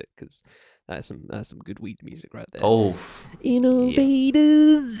see it because that's some good weed music right there. Oh,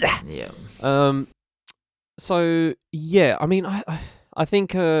 innovators. Yeah. So yeah, I mean, I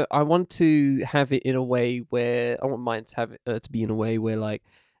think I want to have it in a way where I want mine to have it to be in a way where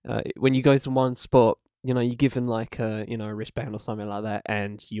when you go to one spot, you're given a wristband or something like that,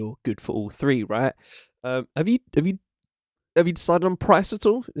 and you're good for all three, right? Have you decided on price at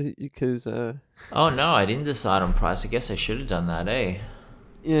all? Because oh no, I didn't decide on price. I guess I should have done that, eh?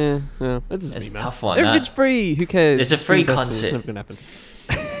 Yeah, it's a tough one. Everything's free. Who cares? It's a free concert. It's never gonna happen.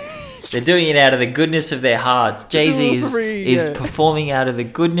 They're doing it out of the goodness of their hearts. Jay-Z is performing out of the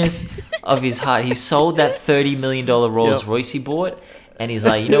goodness of his heart. He sold that $30 million Rolls Royce he bought, and he's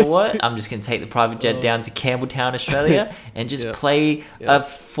like, you know what? I'm just going to take the private jet down to Campbelltown, Australia, and just play a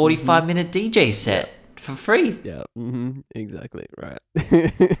 45-minute DJ set for free. Yeah, exactly, right.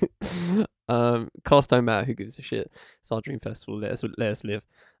 Cost don't matter. Who gives a shit? It's our dream festival. Let us live.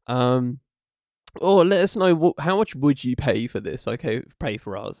 Or let us know how much would you pay for this? Okay, pay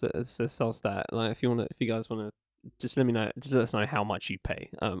for us. Let's start that. If you guys wanna, just let me know. Just let us know how much you pay.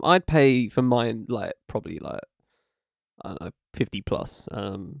 I'd pay for mine probably I don't know, 50 plus.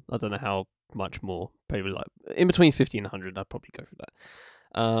 I don't know how much more. Probably in between 50 and 100. I'd probably go for that.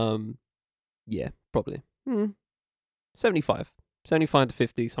 Yeah, probably 75 to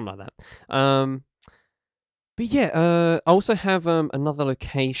 50, something like that. But yeah, I also have another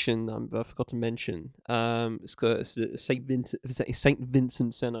location I forgot to mention. It's St.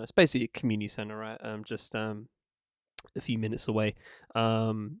 Vincent Centre. It's basically a community centre, right? Just a few minutes away.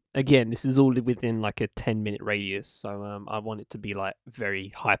 Again, this is all within a 10-minute radius, so I want it to be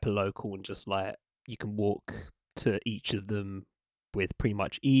very hyper local and just you can walk to each of them with pretty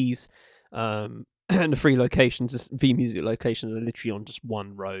much ease. And the three locations, V Music locations, are literally on just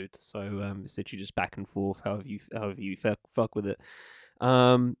one road, so it's literally just back and forth, however you fuck with it.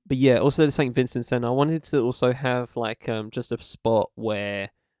 But yeah, also the St. Vincent Center. I wanted to also have like just a spot where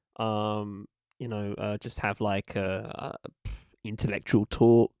just have like intellectual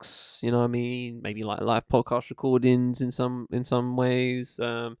talks, you know what I mean? Maybe like live podcast recordings in some ways.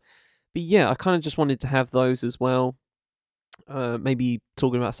 But yeah, I kind of just wanted to have those as well. Maybe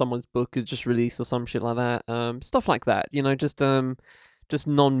talking about someone's book is just released or some shit like that. Stuff like that, just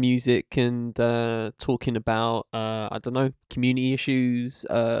non-music and talking about I don't know, community issues,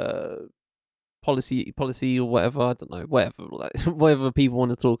 policy or whatever. I don't know, whatever, like, whatever people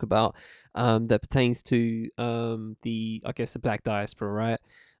want to talk about that pertains to the Black diaspora, right?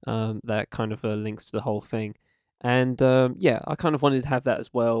 That kind of links to the whole thing. And I kind of wanted to have that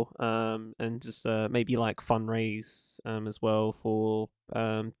as well, and just maybe like fundraise as well for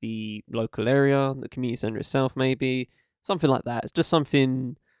the local area, the community center itself, maybe something like that. It's just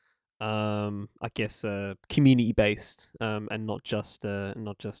something, community based, and not just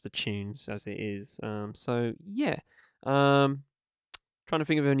the tunes as it is. So yeah, trying to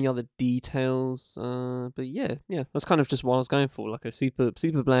think of any other details. But yeah, that's kind of just what I was going for, like a super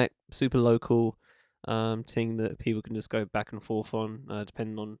black, super local thing that people can just go back and forth on,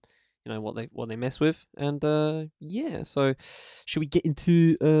 depending on what they mess with. And so should we get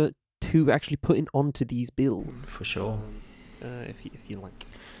into to actually putting onto these bills? For sure. If you like.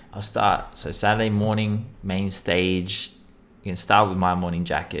 I'll start. So Saturday morning, main stage. You can start with My Morning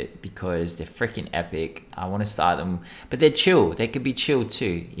Jacket because they're freaking epic. I want to start them, but they're chill. They could be chill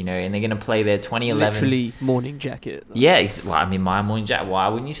too, and they're gonna play their 2011. Literally Morning Jacket. Yeah, My Morning Jacket. Why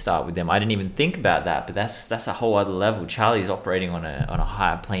wouldn't you start with them? I didn't even think about that, but that's a whole other level. Charlie's operating on a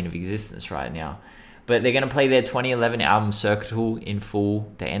higher plane of existence right now. But they're gonna play their 2011 album Circuitous in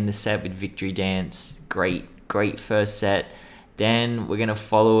full. They end the set with Victory Dance. Great first set. Then we're going to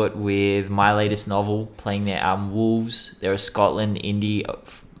follow it with My Latest Novel, playing their album Wolves. They're a Scotland indie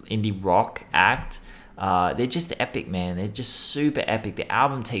rock act. They're just epic, man. They're just super epic. The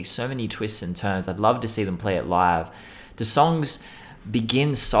album takes so many twists and turns. I'd love to see them play it live. The songs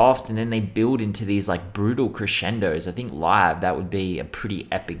begin soft and then they build into these like brutal crescendos. I think live that would be a pretty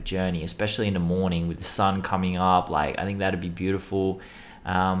epic journey, especially in the morning with the sun coming up. Like, I think that'd be beautiful.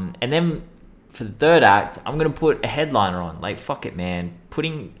 And then for the third act, I'm going to put a headliner on. Like, fuck it, man.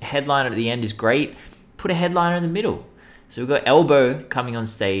 Putting a headliner at the end is great. Put a headliner in the middle. So we've got Elbow coming on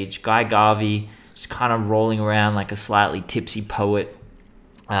stage. Guy Garvey just kind of rolling around like a slightly tipsy poet.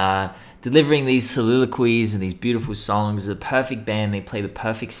 Delivering these soliloquies and these beautiful songs. The perfect band. They play the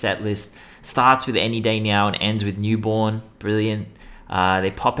perfect set list. Starts with Any Day Now and ends with Newborn. Brilliant.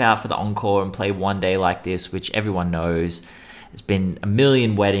 They pop out for the encore and play One Day Like This, which everyone knows. There's been a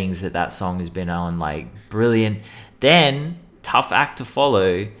million weddings that song has been on, like, brilliant. Then, tough act to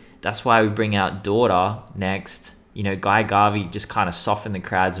follow. That's why we bring out Daughter next. Guy Garvey just kind of softened the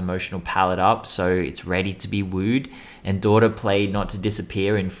crowd's emotional palate up, so it's ready to be wooed. And Daughter played Not to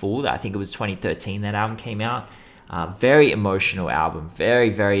Disappear in full. I think it was 2013 that album came out. Very emotional album. Very,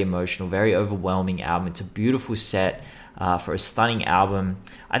 very emotional. Very overwhelming album. It's a beautiful set. For a stunning album.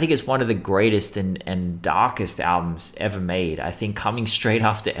 I think it's one of the greatest and darkest albums ever made. I think coming straight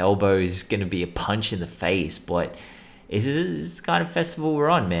after Elbow is going to be a punch in the face, but this is the kind of festival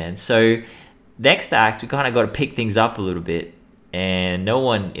we're on, man. So next act, we kind of got to pick things up a little bit, and no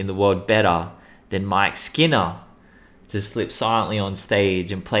one in the world better than Mike Skinner to slip silently on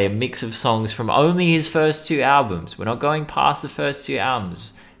stage and play a mix of songs from only his first two albums. We're not going past the first two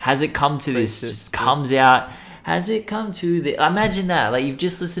albums. Has It Come to This just comes out. Has it come to the... Imagine that. Like, you've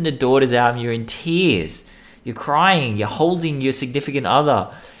just listened to Daughter's album. You're in tears. You're crying. You're holding your significant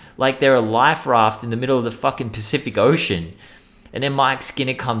other like they're a life raft in the middle of the fucking Pacific Ocean. And then Mike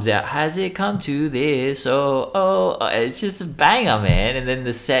Skinner comes out. Has it come to this? Oh. It's just a banger, man. And then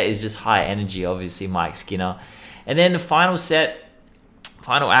the set is just high energy, obviously, Mike Skinner. And then the final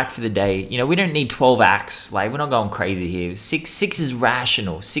act for the day. We don't need 12 acts. Like, we're not going crazy here. Six is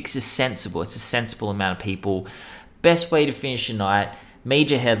rational. 6 is sensible. It's a sensible amount of people. Best way to finish a night.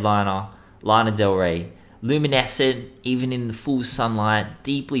 Major headliner, Lana Del Rey. Luminescent, even in the full sunlight.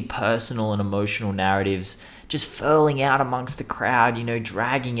 Deeply personal and emotional narratives. Just furling out amongst the crowd,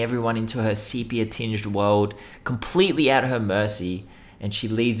 dragging everyone into her sepia-tinged world. Completely at her mercy. And she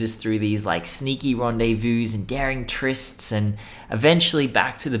leads us through these like sneaky rendezvous and daring trysts, and eventually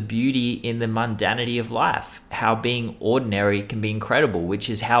back to the beauty in the mundanity of life. How being ordinary can be incredible, which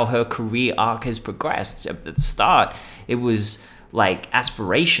is how her career arc has progressed. At the start, it was like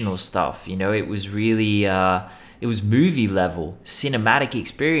aspirational stuff, it was really, it was movie level, cinematic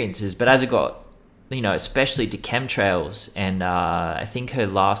experiences. But as it got especially to Chemtrails, and I think her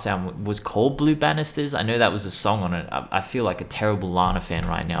last album was called Blue Banisters. I know that was a song on it. I feel like a terrible Lana fan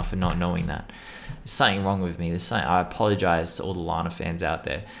right now for not knowing that. There's something wrong with me. I apologize to all the Lana fans out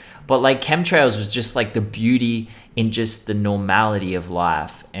there. But like Chemtrails was just like the beauty in just the normality of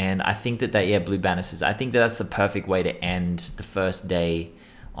life. And I think that Blue Banisters, I think that's the perfect way to end the first day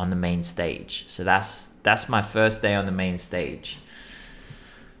on the main stage. So that's my first day on the main stage.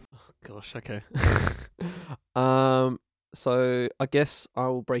 Gosh, okay. So I guess I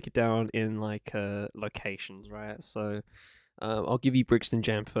will break it down in like locations, right? So I'll give you Brixton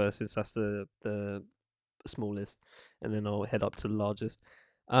Jam first, since that's the smallest, and then I'll head up to the largest.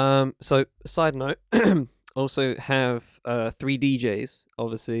 So side note, also have 3 DJs,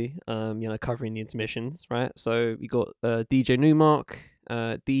 obviously, covering the intermissions, right? So we got DJ Newmark,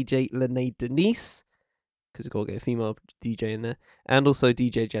 DJ Lene Denise, because we've got to get a female DJ in there, and also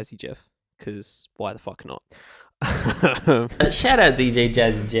DJ Jazzy Jeff, because why the fuck not? Shout out DJ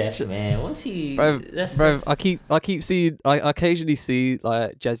Jazzy Jeff, man. What's he? Bro, I keep seeing, I occasionally see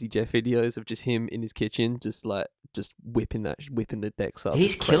like Jazzy Jeff videos of just him in his kitchen, just whipping the decks up.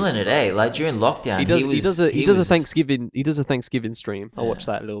 He's killing it, eh? Like during lockdown, he does a Thanksgiving stream. I watch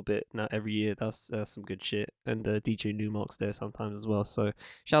that a little bit now every year. That's some good shit. And DJ Newmark's there sometimes as well. So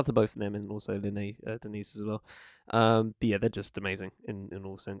shout out to both of them, and also Lene Denise as well. But yeah, they're just amazing in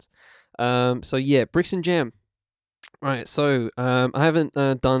all sense. So yeah, Brixton Jam. Right, so I haven't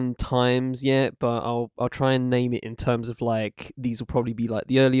done times yet, but I'll try and name it in terms of like these will probably be like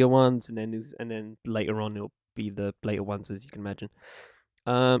the earlier ones, and then later on it'll be the later ones, as you can imagine.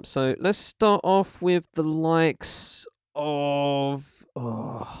 So let's start off with the likes of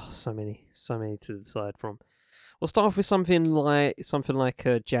so many to decide from. We'll start off with something like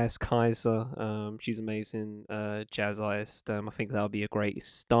Jazz Kaiser. She's amazing. Jazzist. I think that'll be a great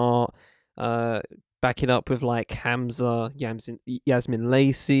start. Back it up with like Hamza, Yasmin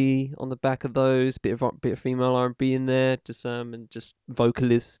Lacey on the back of those, bit of female R&B in there, just and just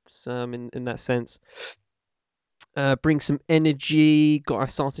vocalists in that sense. Bring some energy. Got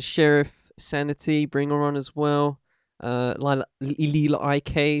Asata Sheriff, Sanity, bring her on as well. Leela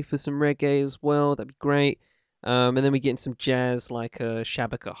IK for some reggae as well. That'd be great. And then we get in some jazz like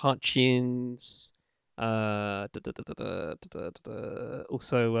Shabaka Hutchins.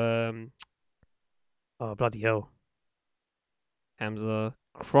 Also. Oh, bloody hell. Hamza.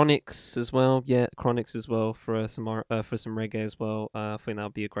 Chronics as well. Yeah, Chronics as well for some reggae as well. I think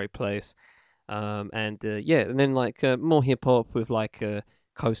that'll be a great place. And then like more hip hop with like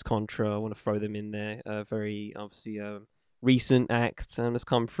Coast Contra. I want to throw them in there. Very obviously recent act that's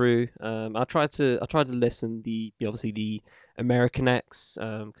come through. I tried to listen the American acts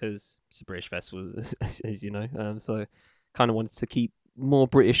because it's a British festival, as you know. So kind of wanted to keep more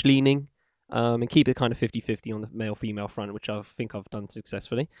British leaning. And keep it kind of 50-50 on the male-female front, which I think I've done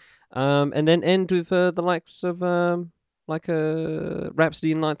successfully. And then end with the likes of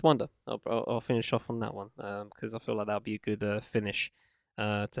Rhapsody and Ninth Wonder. I'll finish off on that one because I feel like that'll be a good finish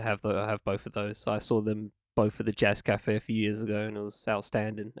to have both of those. So I saw them both at the Jazz Cafe a few years ago, and it was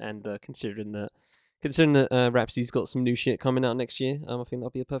outstanding. And considering that Rhapsody's got some new shit coming out next year, I think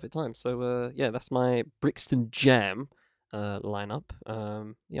that'll be a perfect time. So that's my Brixton Jam lineup.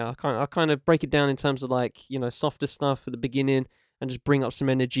 I kind of break it down in terms of like softer stuff at the beginning and just bring up some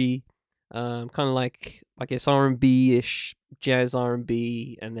energy, kind of like I guess R&B-ish, jazz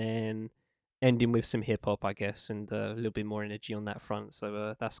R&B, and then ending with some hip hop, I guess, and a little bit more energy on that front.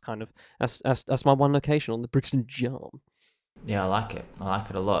 So that's my one location on the Brixton Jam. Yeah, I like it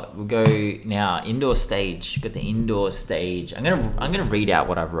a lot. We'll go now indoor stage. Got the indoor stage. I'm gonna read out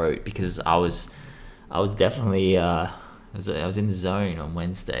what I wrote because I was definitely I was in the zone on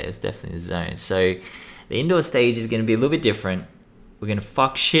Wednesday. I was definitely in the zone. So the indoor stage is going to be a little bit different. We're going to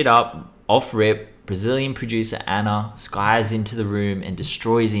fuck shit up off rip. Brazilian producer Anna skies into the room and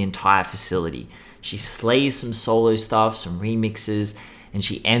destroys the entire facility. She slays some solo stuff, some remixes, and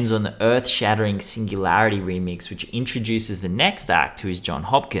she ends on the earth-shattering Singularity remix, which introduces the next act, who is John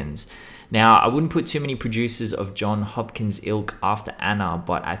Hopkins. Now, I wouldn't put too many producers of John Hopkins' ilk after Anna,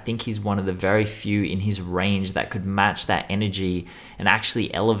 but I think he's one of the very few in his range that could match that energy and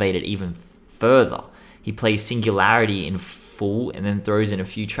actually elevate it even further. He plays Singularity in full and then throws in a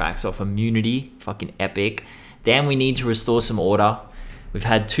few tracks off Immunity, fucking epic. Then we need to restore some order. We've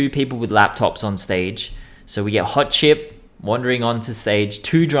had 2 people with laptops on stage. So we get Hot Chip wandering onto stage,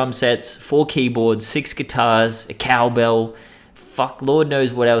 2 drum sets, 4 keyboards, 6 guitars, a cowbell. Fuck, Lord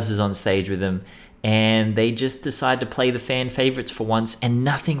knows what else is on stage with them. And they just decide to play the fan favorites for once and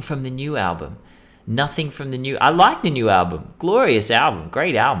nothing from the new album. Nothing from the new. I like the new album. Glorious album.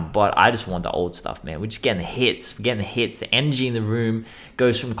 Great album. But I just want the old stuff, man. We're just getting the hits. We're getting the hits. The energy in the room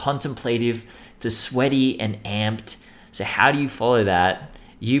goes from contemplative to sweaty and amped. So how do you follow that?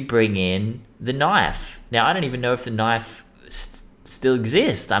 You bring in The Knife. Now, I don't even know if The Knife still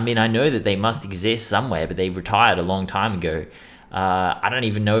exists. I mean, I know that they must exist somewhere, but they retired a long time ago. I don't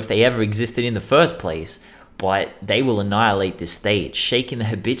even know if they ever existed in the first place. But they will annihilate this stage. Shaking the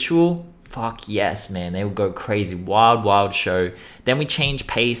Habitual, fuck yes, man. They will go crazy. Wild, wild show. Then we change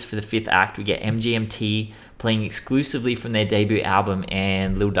pace for the fifth act. We get MGMT playing exclusively from their debut album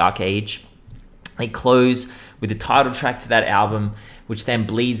and Little Dark Age. They close with the title track to that album, which then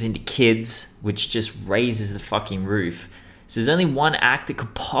bleeds into Kids, which just raises the fucking roof. So there's only one act that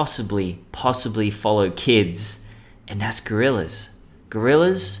could possibly follow Kids, and that's Gorillaz.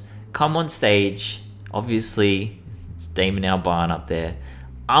 Gorillaz come on stage. Obviously, it's Damon Albarn up there.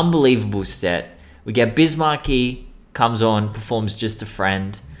 Unbelievable set. We get Bismarcky comes on, performs Just a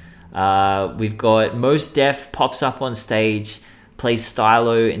Friend. We've got Mos Def pops up on stage, plays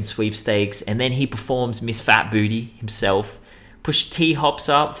Stylo in Sweepstakes, and then he performs Miss Fat Booty himself. Pusha T hops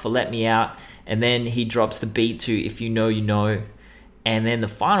up for Let Me Out, and then he drops the beat to If You Know, You Know. And then the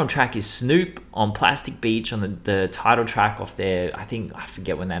final track is Snoop on Plastic Beach on the title track off their, I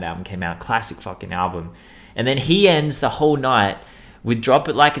forget when that album came out, classic fucking album. And then he ends the whole night with Drop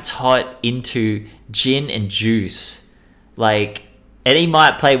It Like It's Hot into Gin and Juice. Like, and he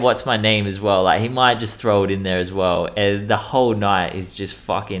might play What's My Name as well. Like, he might just throw it in there as well. And the whole night is just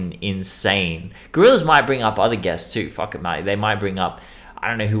fucking insane. Gorillaz might bring up other guests too. Fuck it, mate. They might bring up, I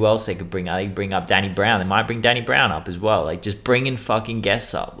don't know who else they could bring up. They could bring up Danny Brown. They might bring Danny Brown up as well. Like, just bringing fucking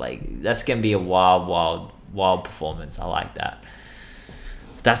guests up. Like, that's going to be a wild, wild, wild performance. I like that.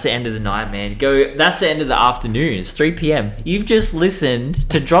 That's the end of the night, man. That's the end of the afternoon. It's 3 p.m. You've just listened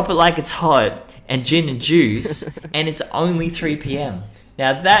to Drop It Like It's Hot and Gin and Juice, and it's only 3 p.m.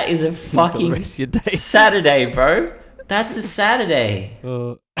 Now, that is a fucking Saturday, bro. That's a Saturday.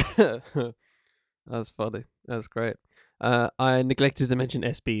 That's funny. That's great. I neglected to mention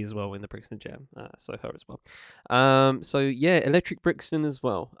SB as well in the Brixton Jam, so her as well. So yeah, Electric Brixton as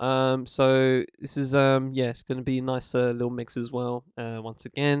well. So this is it's gonna be a nice little mix as well. Once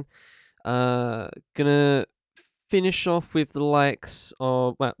again, gonna finish off with the likes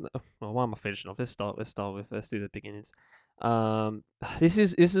of why am I finishing off? Let's do the beginnings.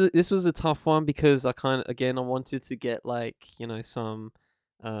 This was a tough one because I wanted to get some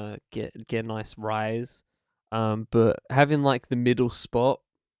get a nice rise. But having the middle spot,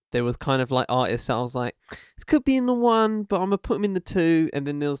 there was kind of artists that I was like, this could be in the 1, but I'm gonna put them in the 2. And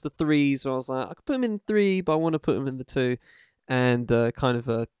then there was the 3s where I was like, I could put them in the 3, but I want to put them in the 2, and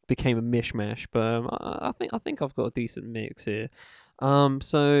became a mishmash. But I think I've got a decent mix here.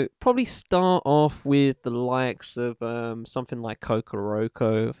 So probably start off with the likes of something like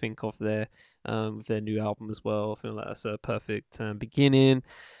Kokoroko. I think of with their new album as well. I feel like that's a perfect beginning.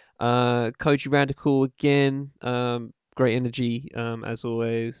 Koji Radical again, great energy as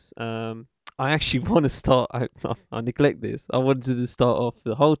always. I actually want to start. I neglect this. I wanted to start off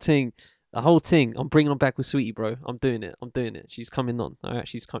the whole thing. I'm bringing on back with Sweetie, bro. I'm doing it. She's coming on. All right,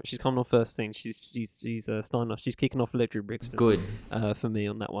 she's coming on first thing. She's starting off. She's kicking off Electric Brixton. Good. For me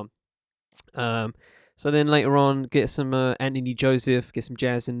on that one. So then later on, get some Anthony Joseph, get some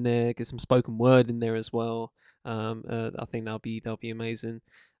jazz in there, get some spoken word in there as well. I think that'll be amazing.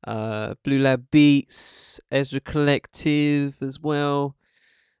 Blue Lab Beats, Ezra Collective as well.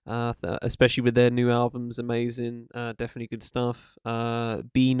 Especially with their new albums, amazing. Definitely good stuff.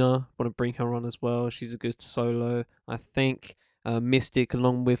 Bina, want to bring her on as well. She's a good solo, I think. Mystic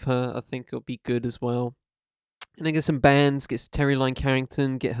along with her, I think it'll be good as well. And then get some bands, get Terry Lyne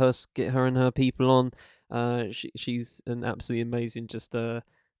Carrington, get her and her people on. She's an absolutely amazing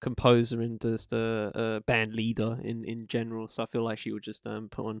composer and just a band leader in general. So I feel like she would just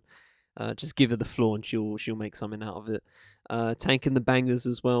put on, just give her the floor and she'll make something out of it. Tank and the Bangers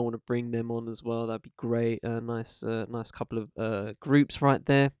as well. I want to bring them on as well. That'd be great. Nice couple of groups right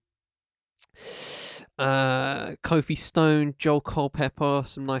there. Kofi Stone, Joel Culpepper,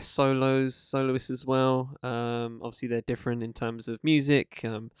 some nice soloists as well. Obviously they're different in terms of music.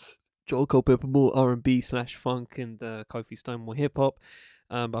 Joel Culpepper more R&B / funk, and Kofi Stone more hip hop.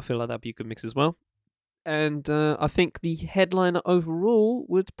 But I feel like that'd be a good mix as well. And I think the headliner overall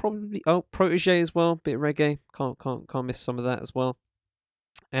would probably Protege as well, bit of reggae. Can't miss some of that as well.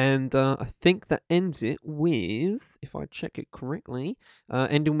 And I think that ends it with, if I check it correctly,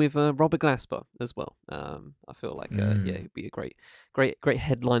 ending with Robert Glasper as well. I feel like it'd be a great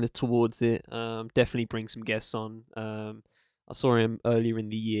headliner towards it. Definitely bring some guests on. I saw him earlier in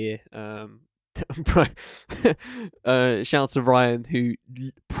the year. Shout out to Ryan, who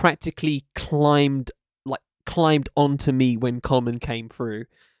practically climbed onto me when Common came through.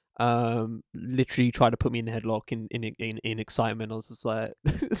 Literally tried to put me in the headlock in excitement. I was just like,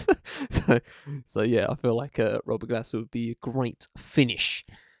 so yeah, I feel like Robert Glasser would be a great finish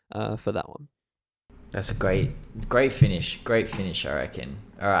for that one. That's a great finish. Great finish, I reckon.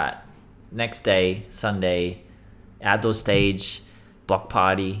 All right. Next day, Sunday, outdoor stage, block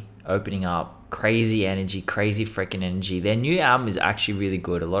party, opening up. Crazy energy, crazy freaking energy. Their new album is actually really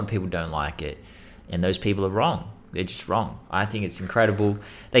good. A lot of people don't like it. And those people are wrong. They're just wrong. I think it's incredible.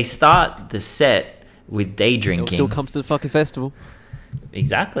 They start the set with day drinking. It still comes to the fucking festival.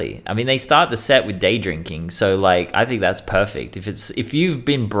 Exactly. I mean, they start the set with day drinking. So, like, I think that's perfect. If you've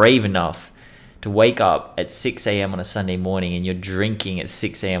been brave enough to wake up at 6 a.m. on a Sunday morning and you're drinking at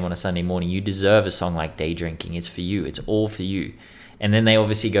 6 a.m. on a Sunday morning, you deserve a song like Day Drinking. It's for you. It's all for you. And then they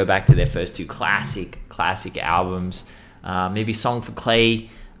obviously go back to their first two classic albums. Maybe Song for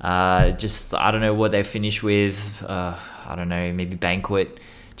Clay. I don't know what they finish with. I don't know, maybe Banquet.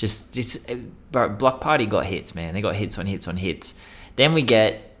 Block Party got hits, man. They got hits on hits on hits. Then we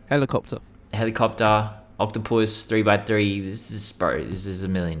get Helicopter, Octopus, 3x3. This is a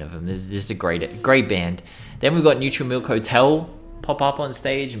million of them. This is just a great band. Then we've got Neutral Milk Hotel pop up on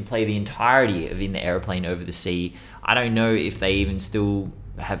stage and play the entirety of In the Aeroplane Over the Sea. I don't know if they even still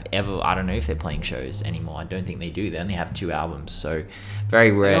have ever. I don't know if they're playing shows anymore. I don't think they do. They only have 2 albums, so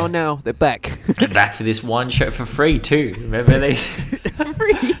very rare. Oh, now they're back. They're back for this one show for free too. Remember they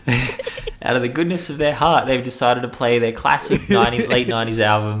free. Out of the goodness of their heart, they've decided to play their classic late 90s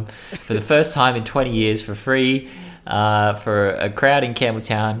album for the first time in 20 years for free for a crowd in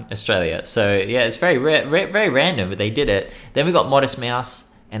Campbelltown, Australia. So, yeah, it's very very random, but they did it. Then we got Modest Mouse,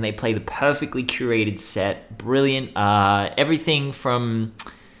 and they play the perfectly curated set. Brilliant. Everything from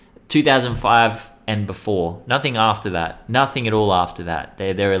 2005 and before. Nothing after that. Nothing at all after that.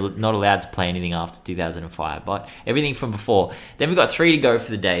 They're not allowed to play anything after 2005, but everything from before. Then we got 3 to go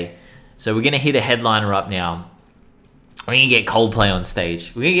for the day. So we're going to hit a headliner up now. We're going to get Coldplay on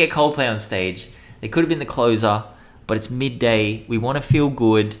stage. They could have been the closer, but it's midday. We want to feel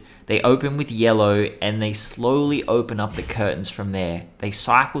good. They open with Yellow, and they slowly open up the curtains from there. They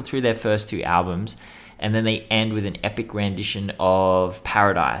cycle through their first 2 albums, and then they end with an epic rendition of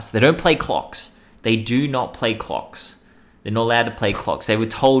Paradise. They don't play clocks. They do not play clocks. They're not allowed to play clocks. They were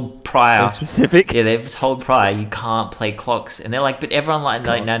told prior. Very specific. Yeah, they were told prior you can't play clocks, and they're like, but everyone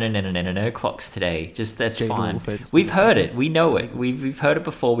no clocks today. Just that's fine. We've heard it. We know it. We've heard it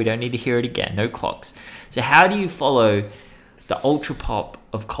before. We don't need to hear it again. No clocks. So how do you follow the ultra pop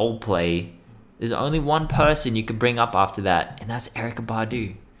of Coldplay? There's only one person you can bring up after that, and that's Erykah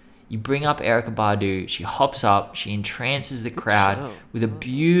Badu. You bring up Erykah Badu, she hops up, she entrances the crowd with a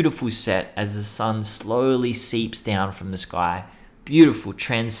beautiful set as the sun slowly seeps down from the sky. Beautiful,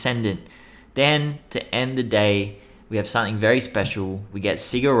 transcendent. Then, to end the day, we have something very special. We get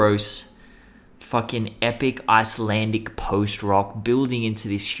Sigur Rós, fucking epic Icelandic post-rock, building into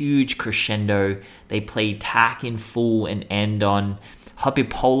this huge crescendo. They play Tack in full and end on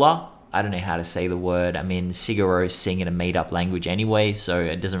Hopipola. I don't know how to say the word. I mean, Sigur Rós sing in a made-up language anyway, so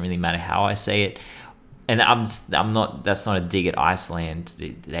it doesn't really matter how I say it. And I'm not. That's not a dig at Iceland.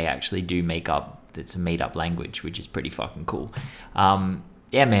 They actually do make up. It's a made-up language, which is pretty fucking cool.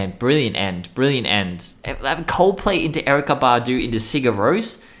 Yeah, man, brilliant end. Having Coldplay into Erykah Badu into Sigur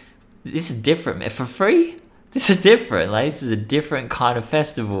Rós. This is different, man. For free. This is different. Like, this is a different kind of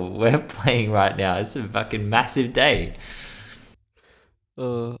festival we're playing right now. It's a fucking massive day.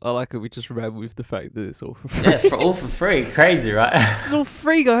 I like it. We just ran with the fact that it's all for free. Yeah, all for free. Crazy, right? This is all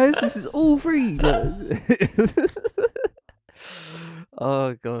free, guys. This is all free.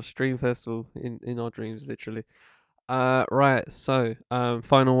 Oh gosh, Dream Festival in our dreams, literally. Right. So,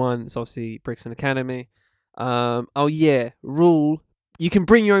 final one. It's obviously Brixton Academy. Oh yeah, rule. You can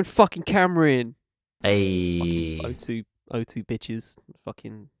bring your own fucking camera in. Hey. O2 bitches,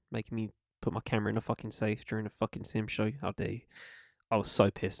 fucking making me put my camera in a fucking safe during a fucking sim show. How dare you? I was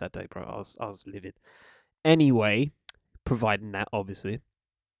so pissed that day, bro. I was livid. Anyway, providing that, obviously.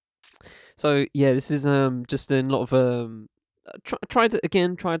 So yeah, this is just a lot of tried to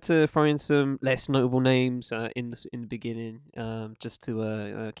throw in some less notable names in the beginning, just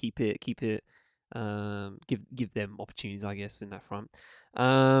to keep it give them opportunities, I guess, in that front.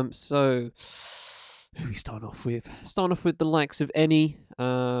 So who we starting off with? Starting off with the likes of Any,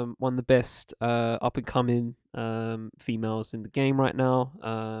 one of the best up and coming females in the game right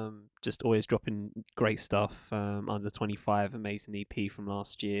now. Just always dropping great stuff. Under 25, amazing EP from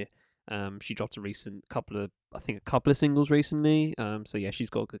last year. She dropped a couple of singles recently. So yeah, she's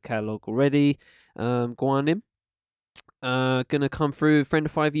got a good catalog already. Guanim. Gonna come through. Friend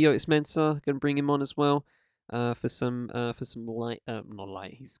of 5 Otis Mensa. Gonna bring him on as well. For some light, not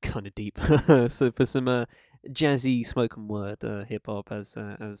light. He's kind of deep. So for some jazzy spoken word hip hop, as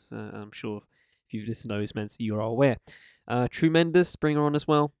I'm sure if you've listened to Otis Mensa, you are aware. Tremendous, bring her on as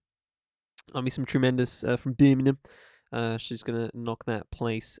well. I'll be some Tremendous from Birmingham. She's gonna knock that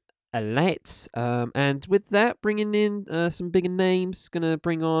place alight. And with that, bringing in some bigger names. Gonna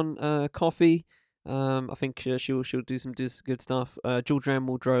bring on Coffee. I think she'll do some good stuff. Jordan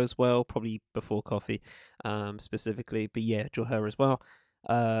Muldrow as well, probably before Coffee, specifically. But yeah, her as well.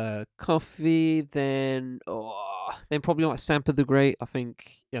 Coffee, then probably like Sampa the Great. I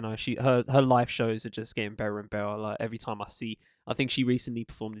think her live shows are just getting better and better. Like every time I think she recently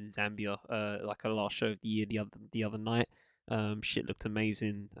performed in Zambia, like her last show of the year the other night. Shit looked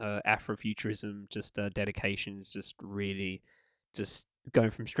amazing. Afrofuturism, just dedication is just really just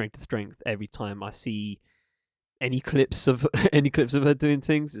going from strength to strength every time I see any clips of her doing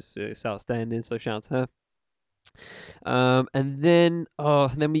things. It's outstanding. So shout out to her. And then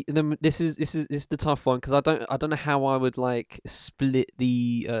this is the tough one because I don't know how I would like split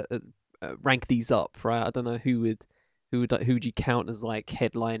the rank these up, right? I don't know who would you count as like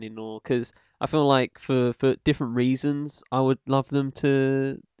headlining, or because I feel like for different reasons I would love them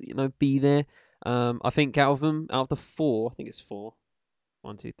to be there. I think out of the four, I think it's four.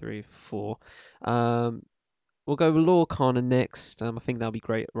 1, 2, 3, 4. We'll go with Law Kana next. I think that'll be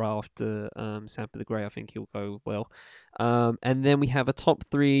great right after Sampa the Grey. I think he'll go well. And then we have a top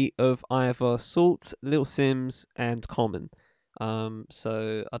 3 of either Salt, Little Sims, and Common.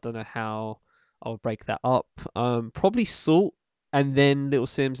 So I don't know how I would break that up. Probably Salt, and then Little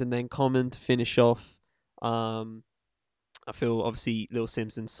Sims, and then Common to finish off. I feel obviously Little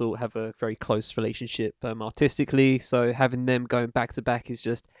Sims and Salt have a very close relationship artistically, so having them going back to back is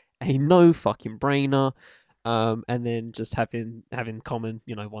just a no fucking brainer. And then just having Common,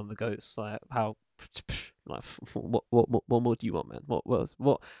 one of the goats, like how, like what more do you want, man? What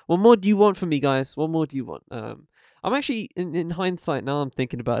more do you want from me, guys? What more do you want? I'm actually in hindsight now. I'm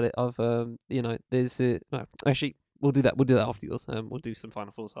thinking about it. Actually. We'll do that afterwards. We'll do some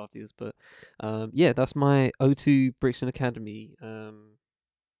Final Fours afterwards. But yeah, that's my O2 Brixton Academy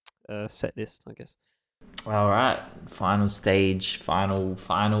set list, I guess. All right, final stage, final.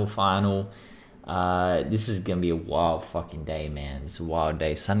 This is gonna be a wild fucking day, man. It's a wild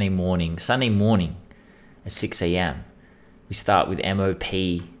day. Sunday morning at 6 a.m. We start with MOP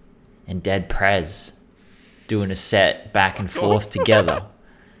and Dead Prez doing a set back and forth together.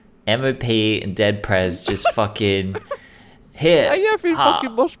 MOP and Dead Prez just fucking hit. Are you having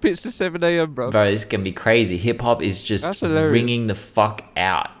fucking mosh pits to 7 a.m, bro? Bro, this is gonna be crazy. Hip hop is just ringing the fuck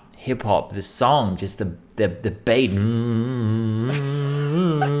out. Hip hop, the song, just the beat.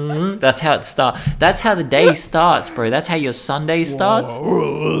 That's how it starts. That's how the day starts, bro. That's how your Sunday starts. That's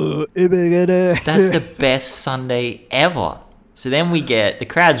the best Sunday ever. So then we get the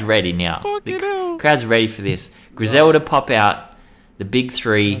crowd's ready now. The crowd's ready for this. Griselda pop out. The big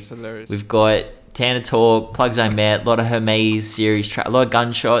 3. We've got Tana Talk, Plugs I Met, a lot of Hermes series, a lot of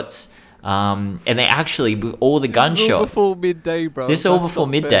gunshots. And they actually, with all the gunshots. This is all before midday, bro. This is all before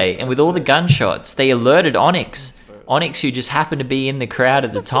midday. And with all the gunshots, they alerted Onyx. Onyx, who just happened to be in the crowd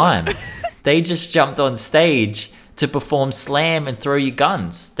at the time. They just jumped on stage to perform Slam and Throw Your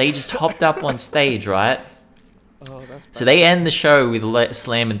Guns. They just hopped up on stage, right? So they end the show with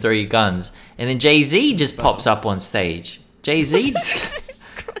Slam and Throw Your Guns. And then Jay-Z just pops up on stage. Jay-Z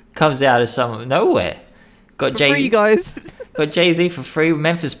just comes out of nowhere. Got free, guys. Got Jay-Z for free.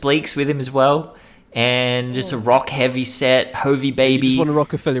 Memphis Bleek's with him as well. And just a rock heavy set. Hovey Baby. You just want a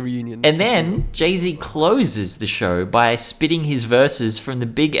Rockefeller reunion. And then Jay-Z closes the show by spitting his verses from the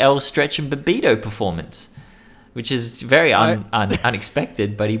Big L, Stretch and Babito performance, which is very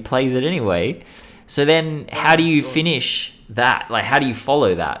unexpected, but he plays it anyway. So then how do you finish that? Like, how do you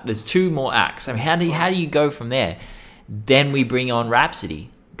follow that? There's 2 more acts. I mean, how do you go from there? Then we bring on Rhapsody.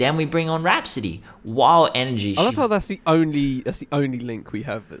 Wild energy. I love how that's the only link we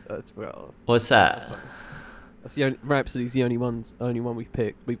have as well. What's that? That's the only, Rhapsody's the only one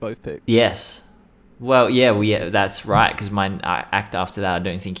we both picked. Yes. Well, yeah, that's right, because my act after that, I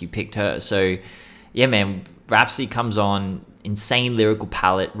don't think you picked her. So, yeah, man, Rhapsody comes on, insane lyrical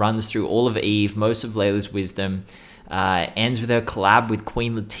palette, runs through all of Eve, most of Layla's Wisdom, ends with her collab with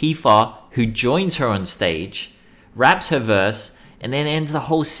Queen Latifah, who joins her on stage, raps her verse, and then ends the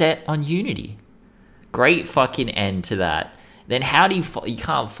whole set on Unity. Great fucking end to that. Then how do you you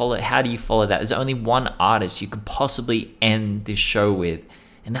can't follow? How do you follow that? There's only one artist you could possibly end this show with,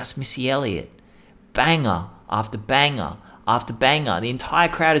 and that's Missy Elliott. Banger after banger after banger. The entire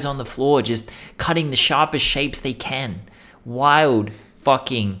crowd is on the floor just cutting the sharpest shapes they can. Wild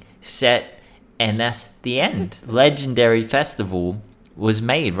fucking set, and that's the end. Legendary festival was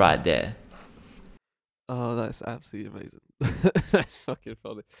made right there. Oh, that's absolutely amazing. That's fucking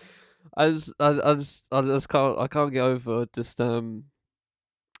funny. I can't get over just having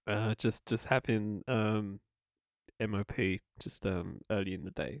MOP just early in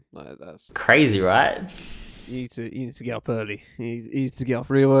the day. Like that's Crazy, right? you need to get up early. You need to get up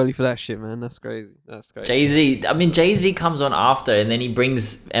real early for that shit, man. That's crazy. That's crazy. Jay-Z comes on after, and then he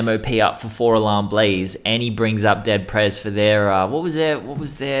brings MOP up for 4 Alarm Blaze, and he brings up Dead Prez for their what was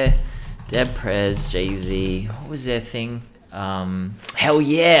their Dead Prez, Jay-Z, what was their thing? Hell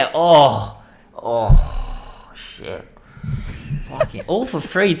yeah. Oh shit. Fucking all for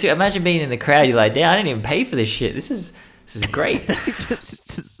free too. Imagine being in the crowd, you're like, damn, I didn't even pay for this shit. This is great.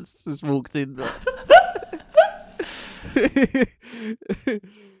 just walked in.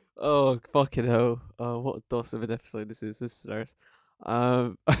 Oh fucking hell! Oh, what a DOS of an episode this is. This is hilarious.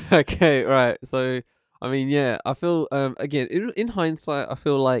 Okay, right. So, I mean, yeah, I feel again in hindsight, I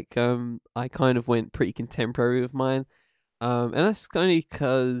feel like I kind of went pretty contemporary with mine, and that's only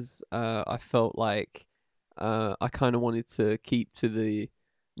because I felt like I kind of wanted to keep to the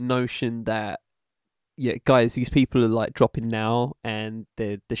notion that yeah, guys, these people are like dropping now, and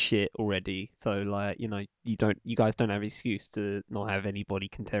they're the shit already. So like, you guys don't have an excuse to not have anybody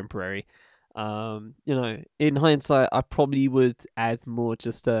contemporary. In hindsight, I probably would add more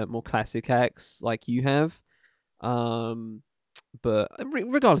just more classic acts like you have. Um, but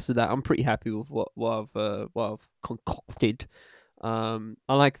regardless of that, I'm pretty happy with what I've concocted. I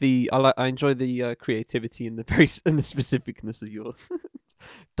enjoy the creativity and and the specificness of yours.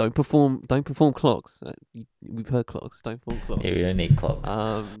 Don't perform clogs. We've heard clogs. Don't perform clogs. Yeah, we don't need clogs.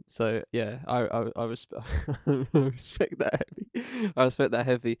 So yeah, I respect I respect that heavy. I respect that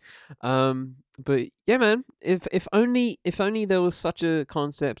heavy. But yeah, man. If only there was such a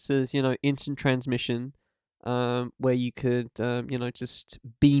concept as instant transmission, where you could just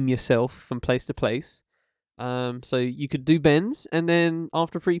beam yourself from place to place. So you could do bends, and then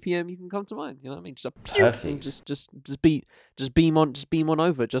after 3 p.m. you can come to mine. You know what I mean? Perfect. Just beam on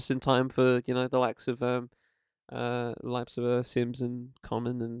over, just in time for the likes of Sims and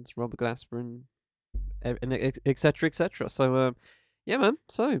Common and Robert Glasper and etc. etc. So yeah, man.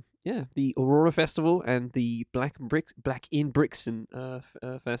 So yeah, the Aurora Festival and the Black in Brixton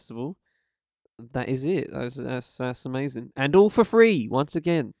Festival. That is it. That's amazing, and all for free. Once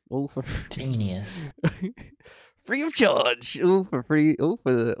again, all for Genius. free of charge. All for free. All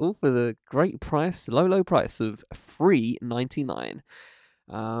for the great price, low price of $3.99.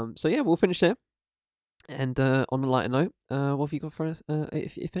 So yeah, we'll finish there. And on a lighter note, what have you got for us?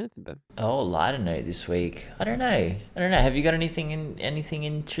 If anything, Ben? Oh, lighter note this week. I don't know. Have you got anything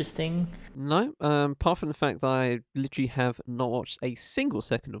interesting? No. Apart from the fact that I literally have not watched a single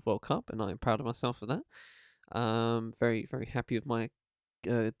second of World Cup, and I'm proud of myself for that. Very very happy with my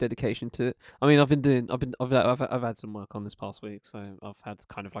dedication to it. I mean, I've had some work on this past week, so I've had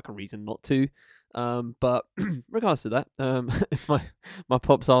kind of like a reason not to. But regardless of that, my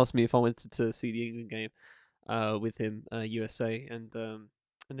pops asked me if I wanted to see the England game, with him, USA, and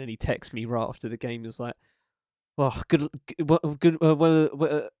then he texted me right after the game. He was like, "Well, good,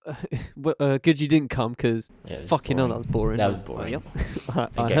 good you didn't come, because fucking hell, that was boring." That was boring. So,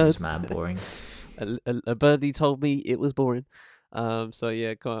 yep. The game was mad boring. A birdie told me it was boring. So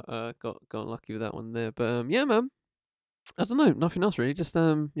yeah, got lucky with that one there. But yeah, man. I don't know, nothing else really. Just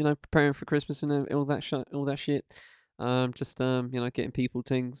preparing for Christmas and all that shit. Just getting people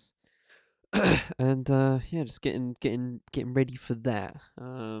things, and yeah, just getting ready for that.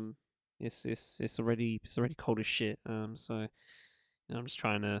 It's already cold as shit. So I'm just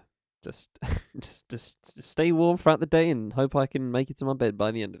trying to just stay warm throughout the day and hope I can make it to my bed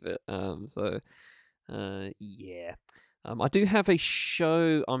by the end of it. Yeah. I do have a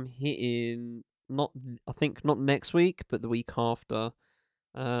show I'm hitting. I think not next week, but the week after.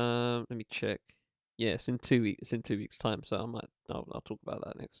 Let me check. Yeah, it's in 2 weeks. It's in 2 weeks' time, so I'll talk about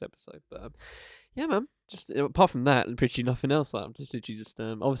that next episode. But yeah, man. Just apart from that, pretty nothing else. I'm just literally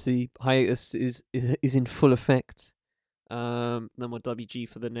obviously hiatus is in full effect. No more WG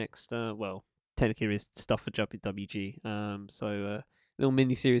for the next. Well, technically there is stuff for WG. So little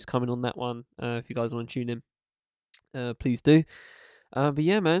mini series coming on that one. If you guys want to tune in, please do. But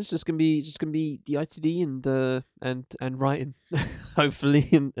yeah, man, it's just gonna be the ITD and writing, hopefully,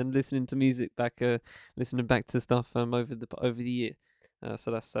 and listening to music listening back to stuff over the year.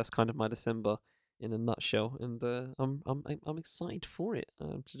 So that's kind of my December in a nutshell, and I'm excited for it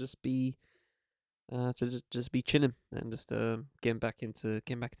to just be just be chilling and just getting back into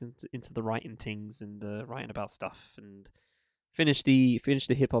the writing things and writing about stuff and finish the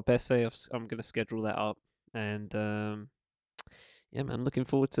hip hop essay. I'm gonna schedule that up, and yeah, man, looking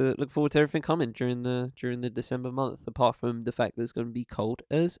forward to everything coming during the December month. Apart from the fact that it's gonna be cold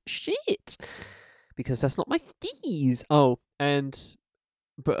as shit, because that's not my steez. Oh, and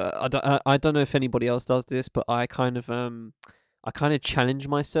but I don't know if anybody else does this, but I kind of challenge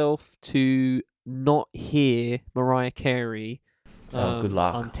myself to not hear Mariah Carey good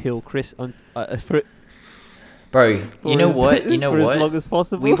luck. until Bro, you know what? You know for what? as long as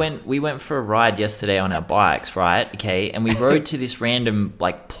possible. We went for a ride yesterday on our bikes, right? Okay, and we rode to this random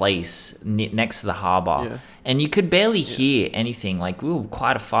like place next to the harbour, Yeah. and you could barely hear anything. Like we were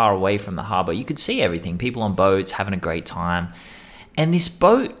quite far away from the harbour. You could see everything. People on boats having a great time, and this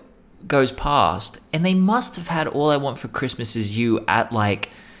boat goes past, and they must have had "All I Want for Christmas Is You" at like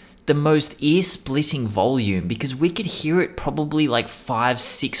the most ear-splitting volume, because we could hear it probably like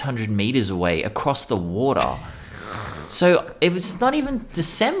 500-600 meters away across the water. So it was not even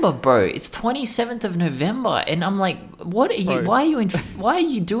December, bro. It's 27th of November, and I'm like, what are you? Bro. Why are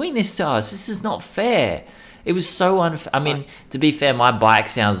you doing this to us? This is not fair. It was so unfair. I mean, to be fair, my bike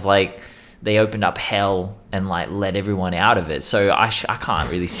sounds like they opened up hell and like let everyone out of it. So I can't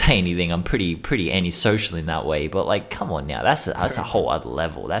really say anything. I'm pretty antisocial in that way. But like, come on now, that's a whole other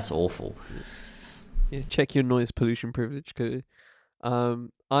level. That's awful. Yeah, check your noise pollution privilege, Cody.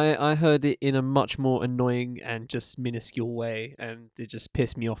 I heard it in a much more annoying and just minuscule way, and it just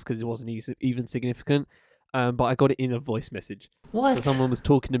pissed me off because it wasn't even significant. But I got it in a voice message. What? So someone was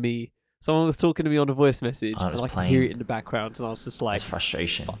talking to me on a voice message, Oh, it was and I could playing. hear it in the background, and I was just like, That's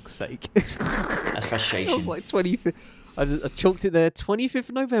frustration. "Fuck's sake!" That's frustration. I was like 25th. I chalked it there. 25th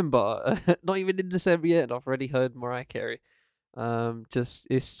of November, not even in December yet, and I've already heard Mariah Carey. Just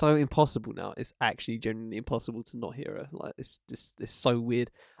it's so impossible now. It's actually genuinely impossible to not hear her. Like it's so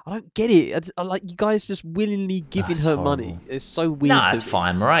weird. I don't get it. I like you guys just willingly giving That's her horrible. money. It's so weird. Nah, to it's me.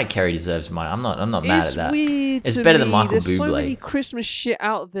 fine. Mariah Carey deserves money. I'm not mad at that. Weird It's to better than me. Michael There's so Bublé. many Christmas shit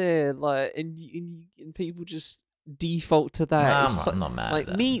out there, like and people just default to that. Nah, It's I'm not mad like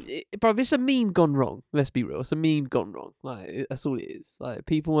at that. bro, it's a meme gone wrong. Let's be real. It's a meme gone wrong. That's all it is. Like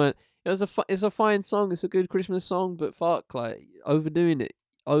people weren't. It's a fine song. It's a good Christmas song, but fuck, like overdoing it.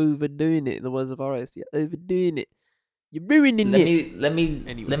 In the words of RS, you're overdoing it. You're ruining it. Let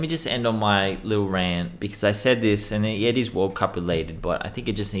Anyway. me just end on my little rant, because I said this, and it is World Cup related, but I think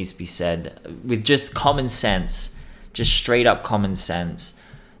it just needs to be said with just common sense, just straight up common sense.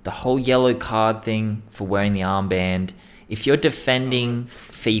 The whole yellow card thing for wearing the armband. If you're defending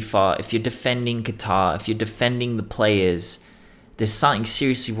FIFA, if you're defending Qatar, if you're defending the players, there's something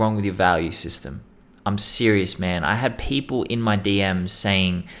seriously wrong with your value system. I'm serious, man. I had people in my DMs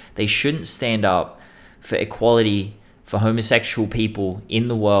saying they shouldn't stand up for equality for homosexual people in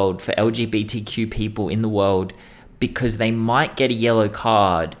the world, for LGBTQ people in the world, because they might get a yellow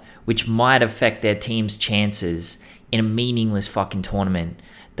card, which might affect their team's chances in a meaningless fucking tournament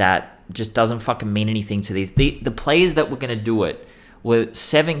that just doesn't fucking mean anything to these. The players that were going to do it were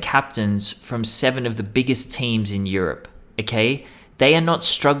 7 captains from 7 of the biggest teams in Europe, okay? They are not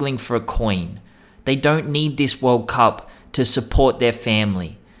struggling for a coin. They don't need this World Cup to support their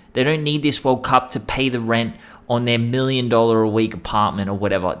family. They don't need this World Cup to pay the rent on their $1 million a week apartment or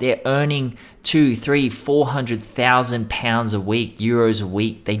whatever. They're earning 2, 3, 400,000 pounds a week, euros a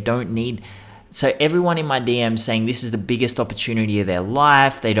week. They don't need. So everyone in my DM saying this is the biggest opportunity of their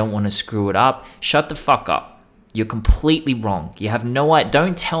life. They don't want to screw it up. Shut the fuck up. You're completely wrong. You have no idea.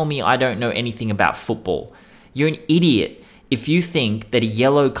 Don't tell me I don't know anything about football. You're an idiot if you think that a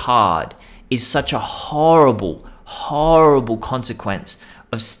yellow card is such a horrible, horrible consequence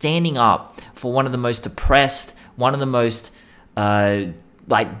of standing up for one of the most oppressed, one of the most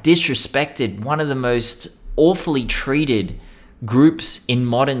disrespected, one of the most awfully treated groups in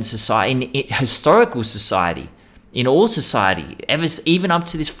modern society, in historical society, in all society, even up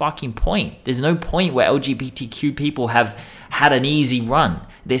to this fucking point. There's no point where LGBTQ people have had an easy run.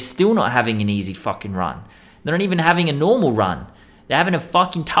 They're still not having an easy fucking run. They're not even having a normal run. They're having a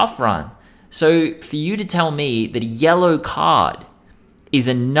fucking tough run. So for you to tell me that a yellow card is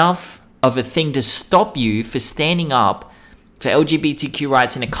enough of a thing to stop you for standing up for LGBTQ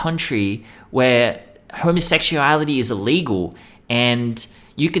rights in a country where homosexuality is illegal and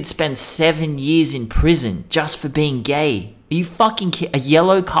you could spend 7 years in prison just for being gay. Are you fucking kidding? A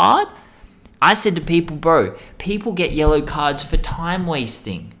yellow card? I said to people, bro, people get yellow cards for time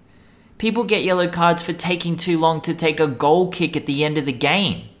wasting. People get yellow cards for taking too long to take a goal kick at the end of the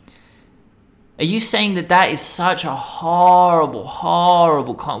game. Are you saying that is such a horrible,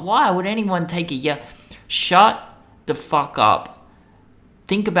 horrible why would anyone take a Shut the fuck up.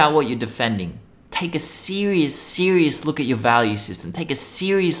 Think about what you're defending. Take a serious, serious look at your value system. Take a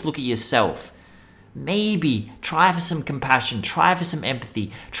serious look at yourself. Maybe try for some compassion. Try for some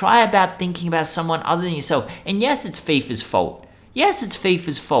empathy. Try about thinking about someone other than yourself. And yes, it's FIFA's fault. Yes, it's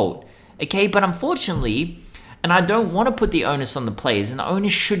FIFA's fault. Okay, but unfortunately, and I don't want to put the onus on the players, and the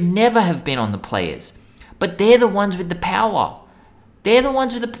onus should never have been on the players. But they're the ones with the power. They're the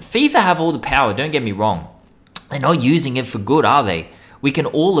ones with the... FIFA have all the power, don't get me wrong. They're not using it for good, are they? We can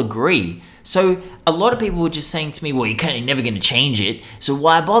all agree. So a lot of people were just saying to me, well, you're never going to change it, so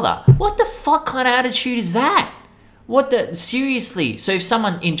why bother? What the fuck kind of attitude is that? Seriously? So if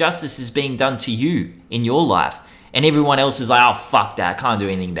someone injustice is being done to you in your life, and everyone else is like, oh, fuck that, I can't do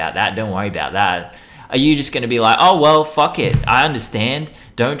anything about that, don't worry about that. Are you just going to be like, oh, well, fuck it, I understand.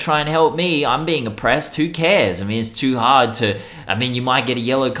 Don't try and help me. I'm being oppressed. Who cares? I mean, it's too hard to... I mean, you might get a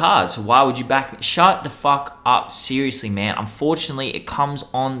yellow card, so why would you back me? Shut the fuck up. Seriously, man. Unfortunately, it comes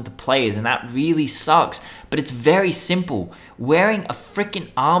on the players, and that really sucks. But it's very simple. Wearing a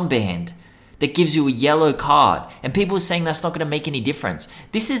freaking armband that gives you a yellow card, and people are saying that's not going to make any difference.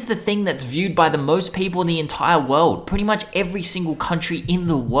 This is the thing that's viewed by the most people in the entire world. Pretty much every single country in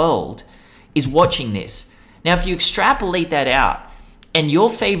the world is watching this. Now, if you extrapolate that out, and your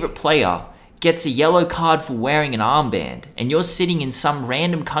favorite player gets a yellow card for wearing an armband, and you're sitting in some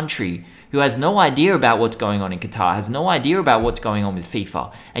random country who has no idea about what's going on in Qatar, has no idea about what's going on with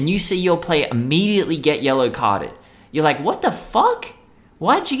FIFA, and you see your player immediately get yellow carded, you're like, what the fuck?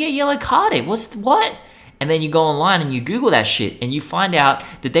 Why did you get yellow carded? What? And then you go online and you Google that shit, and you find out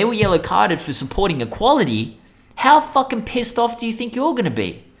that they were yellow carded for supporting equality. How fucking pissed off do you think you're gonna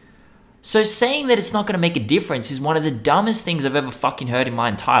be? So saying that it's not going to make a difference is one of the dumbest things I've ever fucking heard in my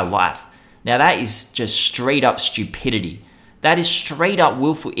entire life. Now that is just straight up stupidity. That is straight up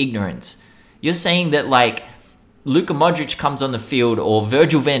willful ignorance. You're saying that like Luka Modric comes on the field or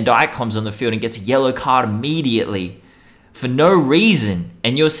Virgil van Dijk comes on the field and gets a yellow card immediately for no reason.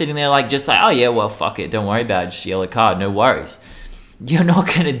 And you're sitting there just like, oh yeah, well, fuck it. Don't worry about it. Just a yellow card. No worries. You're not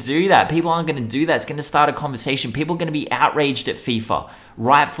going to do that. People aren't going to do that. It's going to start a conversation. People are going to be outraged at FIFA.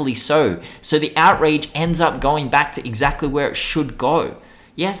 Rightfully so. So the outrage ends up going back to exactly where it should go.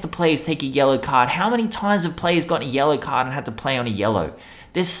 Yes, the players take a yellow card. How many times have players gotten a yellow card and had to play on a yellow?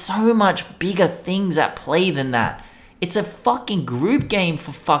 There's so much bigger things at play than that. It's a fucking group game,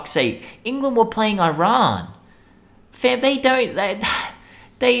 for fuck's sake. England were playing Iran. Fam, they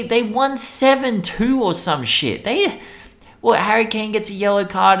won 7-2 or some shit. Harry Kane gets a yellow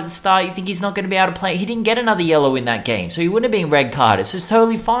card at the start. You think he's not going to be able to play? He didn't get another yellow in that game, so he wouldn't have been red carded. So it's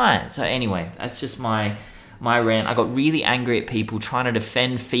totally fine. So anyway, that's just my rant. I got really angry at people trying to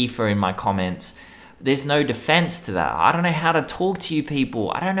defend FIFA in my comments. There's no defense to that. I don't know how to talk to you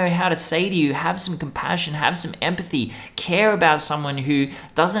people. I don't know how to say to you, have some compassion, have some empathy, care about someone who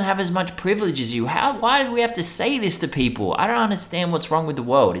doesn't have as much privilege as you. Why do we have to say this to people? I don't understand what's wrong with the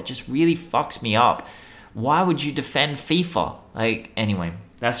world. It just really fucks me up. Why would you defend FIFA? Anyway,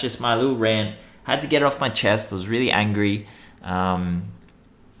 that's just my little rant. Had to get it off my chest. I was really angry. And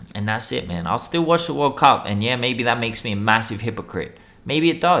that's it, man. I'll still watch the World Cup. And yeah, maybe that makes me a massive hypocrite. Maybe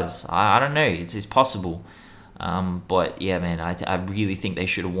it does. I don't know. It's possible. But yeah, man, I really think they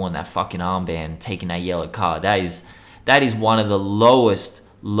should have worn that fucking armband, taken that yellow card. That is one of the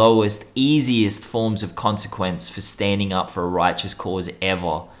lowest, easiest forms of consequence for standing up for a righteous cause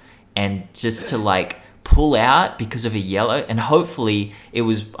ever. And just to pull out because of a yellow, and hopefully it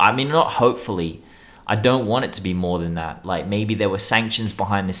was, not hopefully, I don't want it to be more than that. Maybe there were sanctions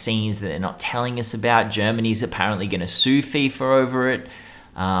behind the scenes that they're not telling us about. Germany's apparently going to sue FIFA over it.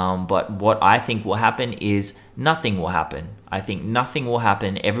 But what I think will happen is nothing will happen. I think nothing will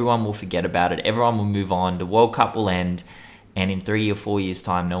happen. Everyone will forget about it. Everyone will move on. The World Cup will end. And in 3 or 4 years'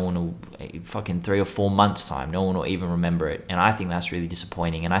 time, no one will, fucking 3 or 4 months' time, no one will even remember it. And I think that's really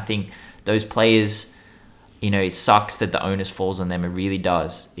disappointing. And I think those players, it sucks that the onus falls on them. It really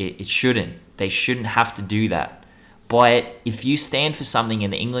does. It shouldn't. They shouldn't have to do that. But if you stand for something,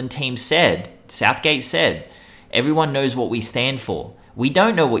 and the England team said, Southgate said, everyone knows what we stand for. We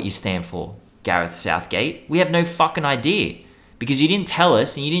don't know what you stand for, Gareth Southgate. We have no fucking idea. Because you didn't tell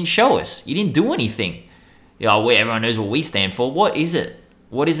us and you didn't show us. You didn't do anything. Everyone knows what we stand for. What is it?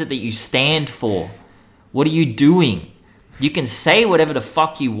 What is it that you stand for? What are you doing? You can say whatever the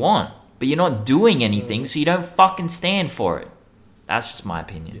fuck you want, but you're not doing anything, so you don't fucking stand for it. That's just my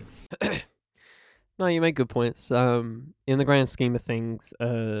opinion. No, you make good points. In the grand scheme of things,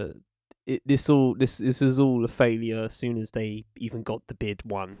 this is all a failure as soon as they even got the bid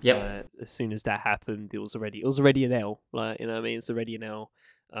won. Yep. As soon as that happened, it was already an L. Like, you know what I mean? It's already an L.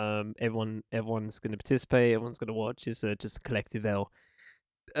 Everyone's going to participate. Everyone's going to watch. It's just a collective L.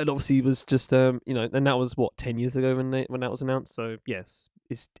 And obviously it was just and that was what 10 years ago when that was announced. So yes,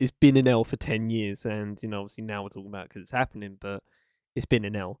 it's been an L for 10 years, and obviously now we're talking about because it's happening, but it's been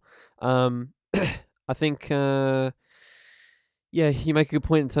an L. I think you make a good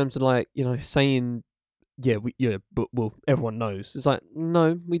point in terms of like saying but everyone knows. It's like,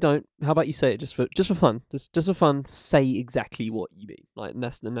 no, we don't. How about you say it just for fun? Just for fun, say exactly what you mean. Like, and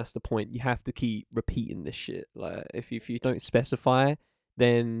that's the point. You have to keep repeating this shit. Like, if you don't specify,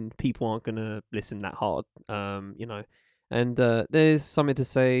 then people aren't gonna listen that hard. And there's something to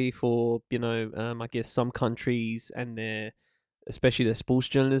say for I guess some countries and especially their sports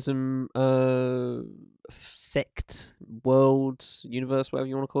journalism sect, world, universe, whatever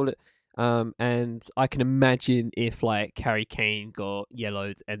you want to call it. And I can imagine if like Harry Kane got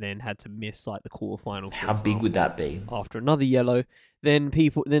yellowed and then had to miss like the quarterfinal. How big would that be? After another yellow, then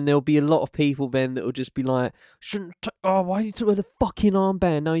there'll be a lot of people then that will just be like, why did he took the fucking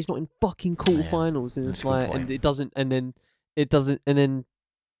armband? Now he's not in fucking quarterfinals, and it's like, and it doesn't,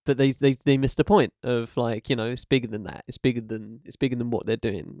 but they missed the point of like, it's bigger than that. It's bigger than what they're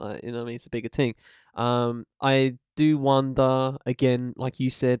doing. Like, what I mean? It's a bigger thing. I do wonder, again, like you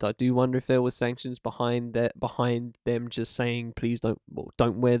said, I do wonder if there were sanctions behind them just saying, please don't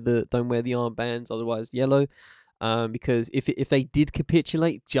wear the armbands, otherwise yellow. Because if they did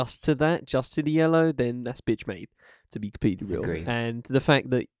capitulate just to the yellow, then that's bitch made, to be completely real. Agreed. And the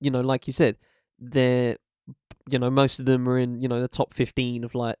fact that, like you said, they're most of them are in, the top 15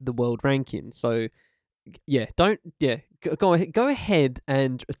 of like the world ranking. So go ahead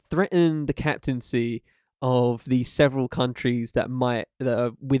and threaten the captaincy of these several countries that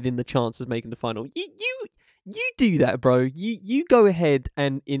are within the chance of making the final. You do that, bro. You go ahead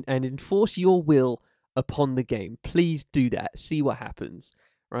and enforce your will upon the game. Please do that. See what happens,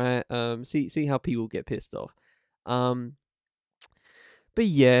 right? See how people get pissed off. But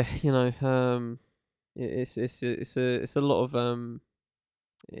yeah, it's a lot of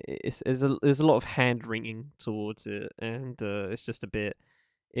there's a lot of hand wringing towards it, and it's just a bit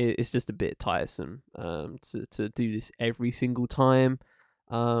tiresome to do this every single time.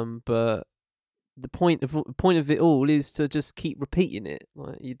 But the point of it all is to just keep repeating it.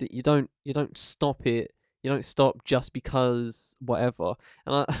 Like, you don't stop it. You don't stop just because whatever.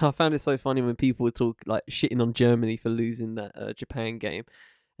 And I found it so funny when people would talk like shitting on Germany for losing that Japan game.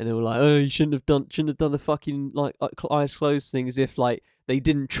 And they were like, "Oh, you shouldn't have done the fucking like eyes closed thing," as if like they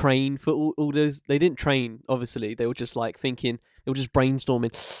didn't train for all those. They didn't train. Obviously, they were just like thinking. They were just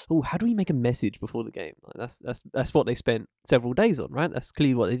brainstorming. Oh, how do we make a message before the game? Like, that's what they spent several days on, right? That's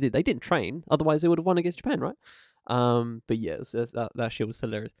clearly what they did. They didn't train, otherwise they would have won against Japan, right? But yeah, that shit was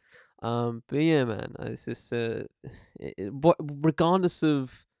hilarious. But yeah, man, it's just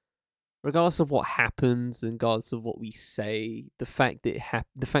regardless of what happens and regardless of what we say, the fact that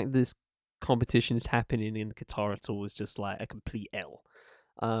this competition is happening in Qatar at all is just like a complete L.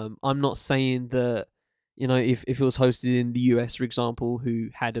 I'm not saying that, if it was hosted in the US, for example, who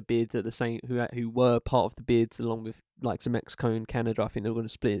had a bid at the same, who were part of the bids along with like some Mexico and Canada, I think they were going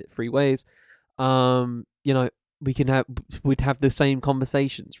to split it 3 ways. We'd have the same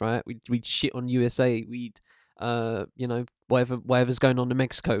conversations, right? We'd shit on USA. We'd whatever's going on in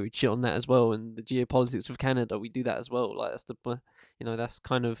Mexico, we'd shit on that as well, and the geopolitics of Canada, we do that as well. Like that's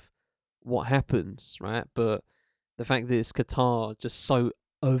kind of what happens, right? But the fact that it's Qatar just so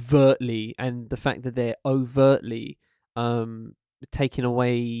overtly, and the fact that they're overtly taking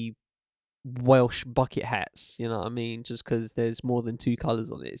away Welsh bucket hats, you know what I mean? Just because there's more than 2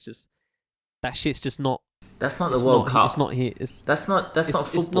 colours on it, it's just that shit's just not. That's not the World Cup. It's not here. That's not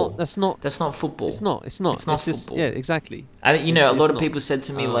football. That's not football. It's not. It's not football. Just, yeah, exactly. And a lot of people said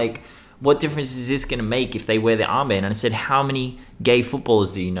to me like, "What difference is this going to make if they wear the armband?" And I said, "How many gay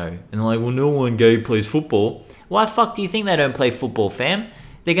footballers do you know?" And they're like, "Well, no one gay plays football." Why the fuck do you think they don't play football, fam?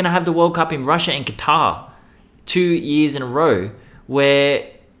 They're going to have the World Cup in Russia and Qatar 2 years in a row where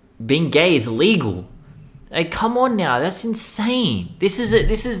being gay is illegal. Like, come on now, that's insane. This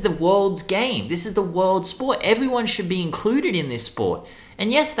is the world's game. This is the world sport. Everyone should be included in this sport.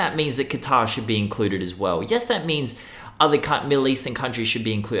 And yes, that means that Qatar should be included as well. Yes, that means other Middle Eastern countries should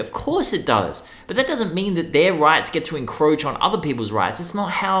be included. Of course it does. But that doesn't mean that their rights get to encroach on other people's rights. It's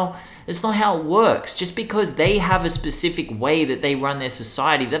not how it works. Just because they have a specific way that they run their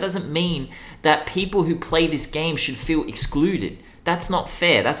society, that doesn't mean that people who play this game should feel excluded. That's not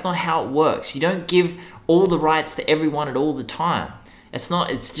fair. That's not how it works. You don't give all the rights to everyone at all the time. It's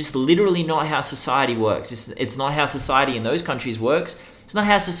just literally not how society works. It's not how society in those countries works. It's not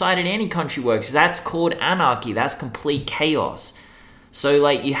how society in any country works. That's called anarchy. That's complete chaos. So,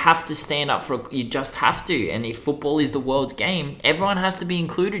 like, you have to stand up you just have to. And if football is the world's game, everyone has to be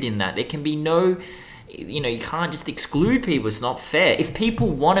included in that. There can be no, you can't just exclude people. It's not fair. If people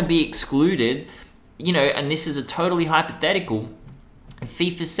want to be excluded, and this is a totally hypothetical, if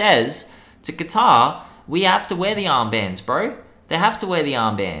FIFA says to Qatar, we have to wear the armbands, bro. They have to wear the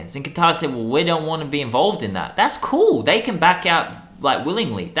armbands. And Qatar said, well, we don't want to be involved in that. That's cool. They can back out, like,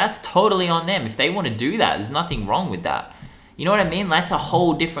 willingly. That's totally on them. If they want to do that, there's nothing wrong with that. You know what I mean? That's a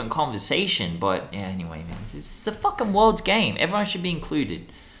whole different conversation. But, yeah, anyway, man. It's the fucking world's game. Everyone should be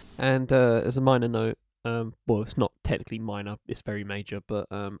included. And as a minor note, well, it's not technically minor. It's very major, but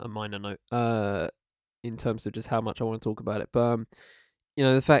a minor note in terms of just how much I want to talk about it. But,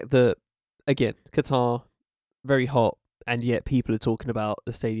 the fact that, again, Qatar, very hot. And yet people are talking about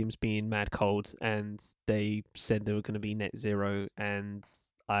the stadiums being mad cold, and they said they were going to be net zero, and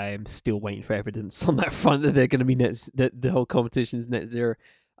I'm still waiting for evidence on that front that they're going to be that the whole competition's net zero.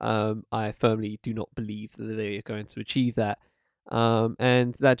 I firmly do not believe that they are going to achieve that.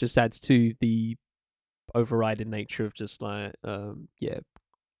 And that just adds to the overriding nature of just like,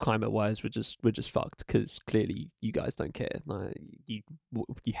 climate wise, we're just fucked, because clearly you guys don't care. Like, you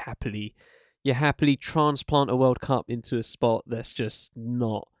happily transplant a World Cup into a spot that's just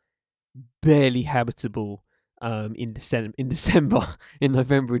not barely habitable in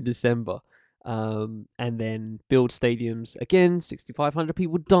November and December, and then build stadiums again. 6,500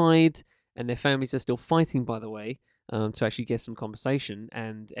 people died, and their families are still fighting, by the way, to actually get some compensation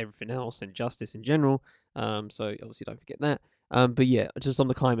and everything else, and justice in general. So obviously don't forget that. But yeah, just on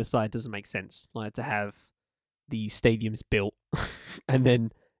the climate side, it doesn't make sense, like, to have these stadiums built and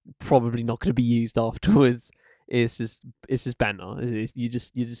then probably not going to be used afterwards. It's just banter. You're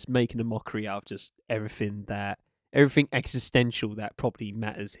just making a mockery out of just everything existential that probably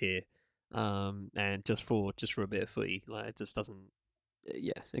matters here, and just for a bit of footy, like, it just doesn't.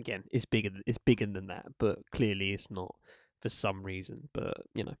 Yeah, again, it's bigger than that, but clearly it's not for some reason. But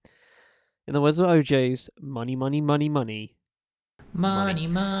in the words of OJ's, money, money, money, money, money,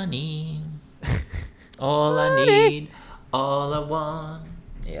 money. All I need, all I want.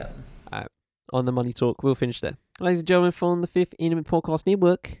 Yeah. On the money talk, we'll finish there. Ladies and gentlemen, from the Fifth Intimate Podcast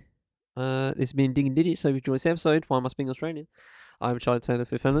Network, this has been Digging Digits. So if you enjoyed this episode, why am I speaking Australian? I'm Charlie Taylor,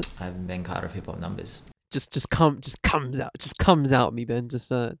 Fifth Element. I'm Ben Carter of Hip Hop Numbers. Just comes out of me, Ben. Just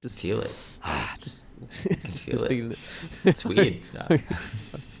feel it. just feel it. It's weird. No.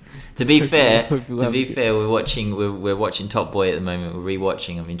 To be fair, we're watching Top Boy at the moment. We're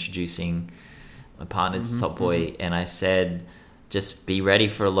rewatching. I'm introducing my partner to Top Boy, and I said, just be ready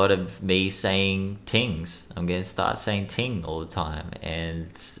for a lot of me saying tings. I'm going to start saying ting all the time, and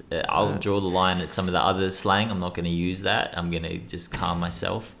I'll draw the line at some of the other slang. I'm not going to use that. I'm going to just calm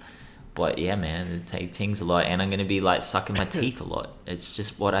myself. But yeah, man, I take tings a lot, and I'm going to be like sucking my teeth a lot. It's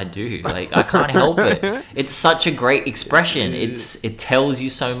just what I do. Like, I can't help it. It's such a great expression. It tells you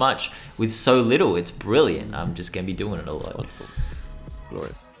so much with so little. It's brilliant. I'm just going to be doing it a lot. Wonderful. It's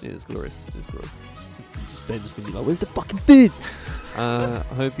glorious. It is glorious. It's glorious. Just Ben's gonna be like, where's the fucking food? I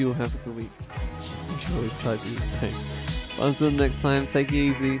hope you all have a good week. You should always try to do the same. But until next time, take it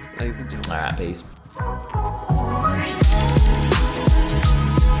easy, ladies and gentlemen. Alright, peace.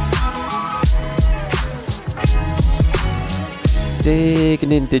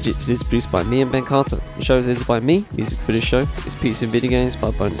 Digging in Digits is produced by me and Ben Carter. The show is edited by me. Music for this show is Peace and Video Games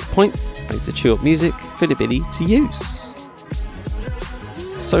by Bonus Points. Thanks to Chill Up Music for the ability to use.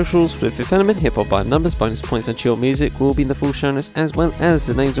 Socials for the Fifth Element, Hip Hop by Numbers, Bonus Points, and Chill Music will be in the full show notes, as well as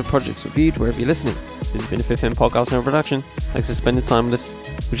the names of projects reviewed wherever you're listening. This has been a Fifth Element podcast and production. Thanks for spending time with us.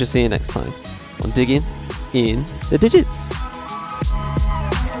 We shall see you next time on Digging in the Digits.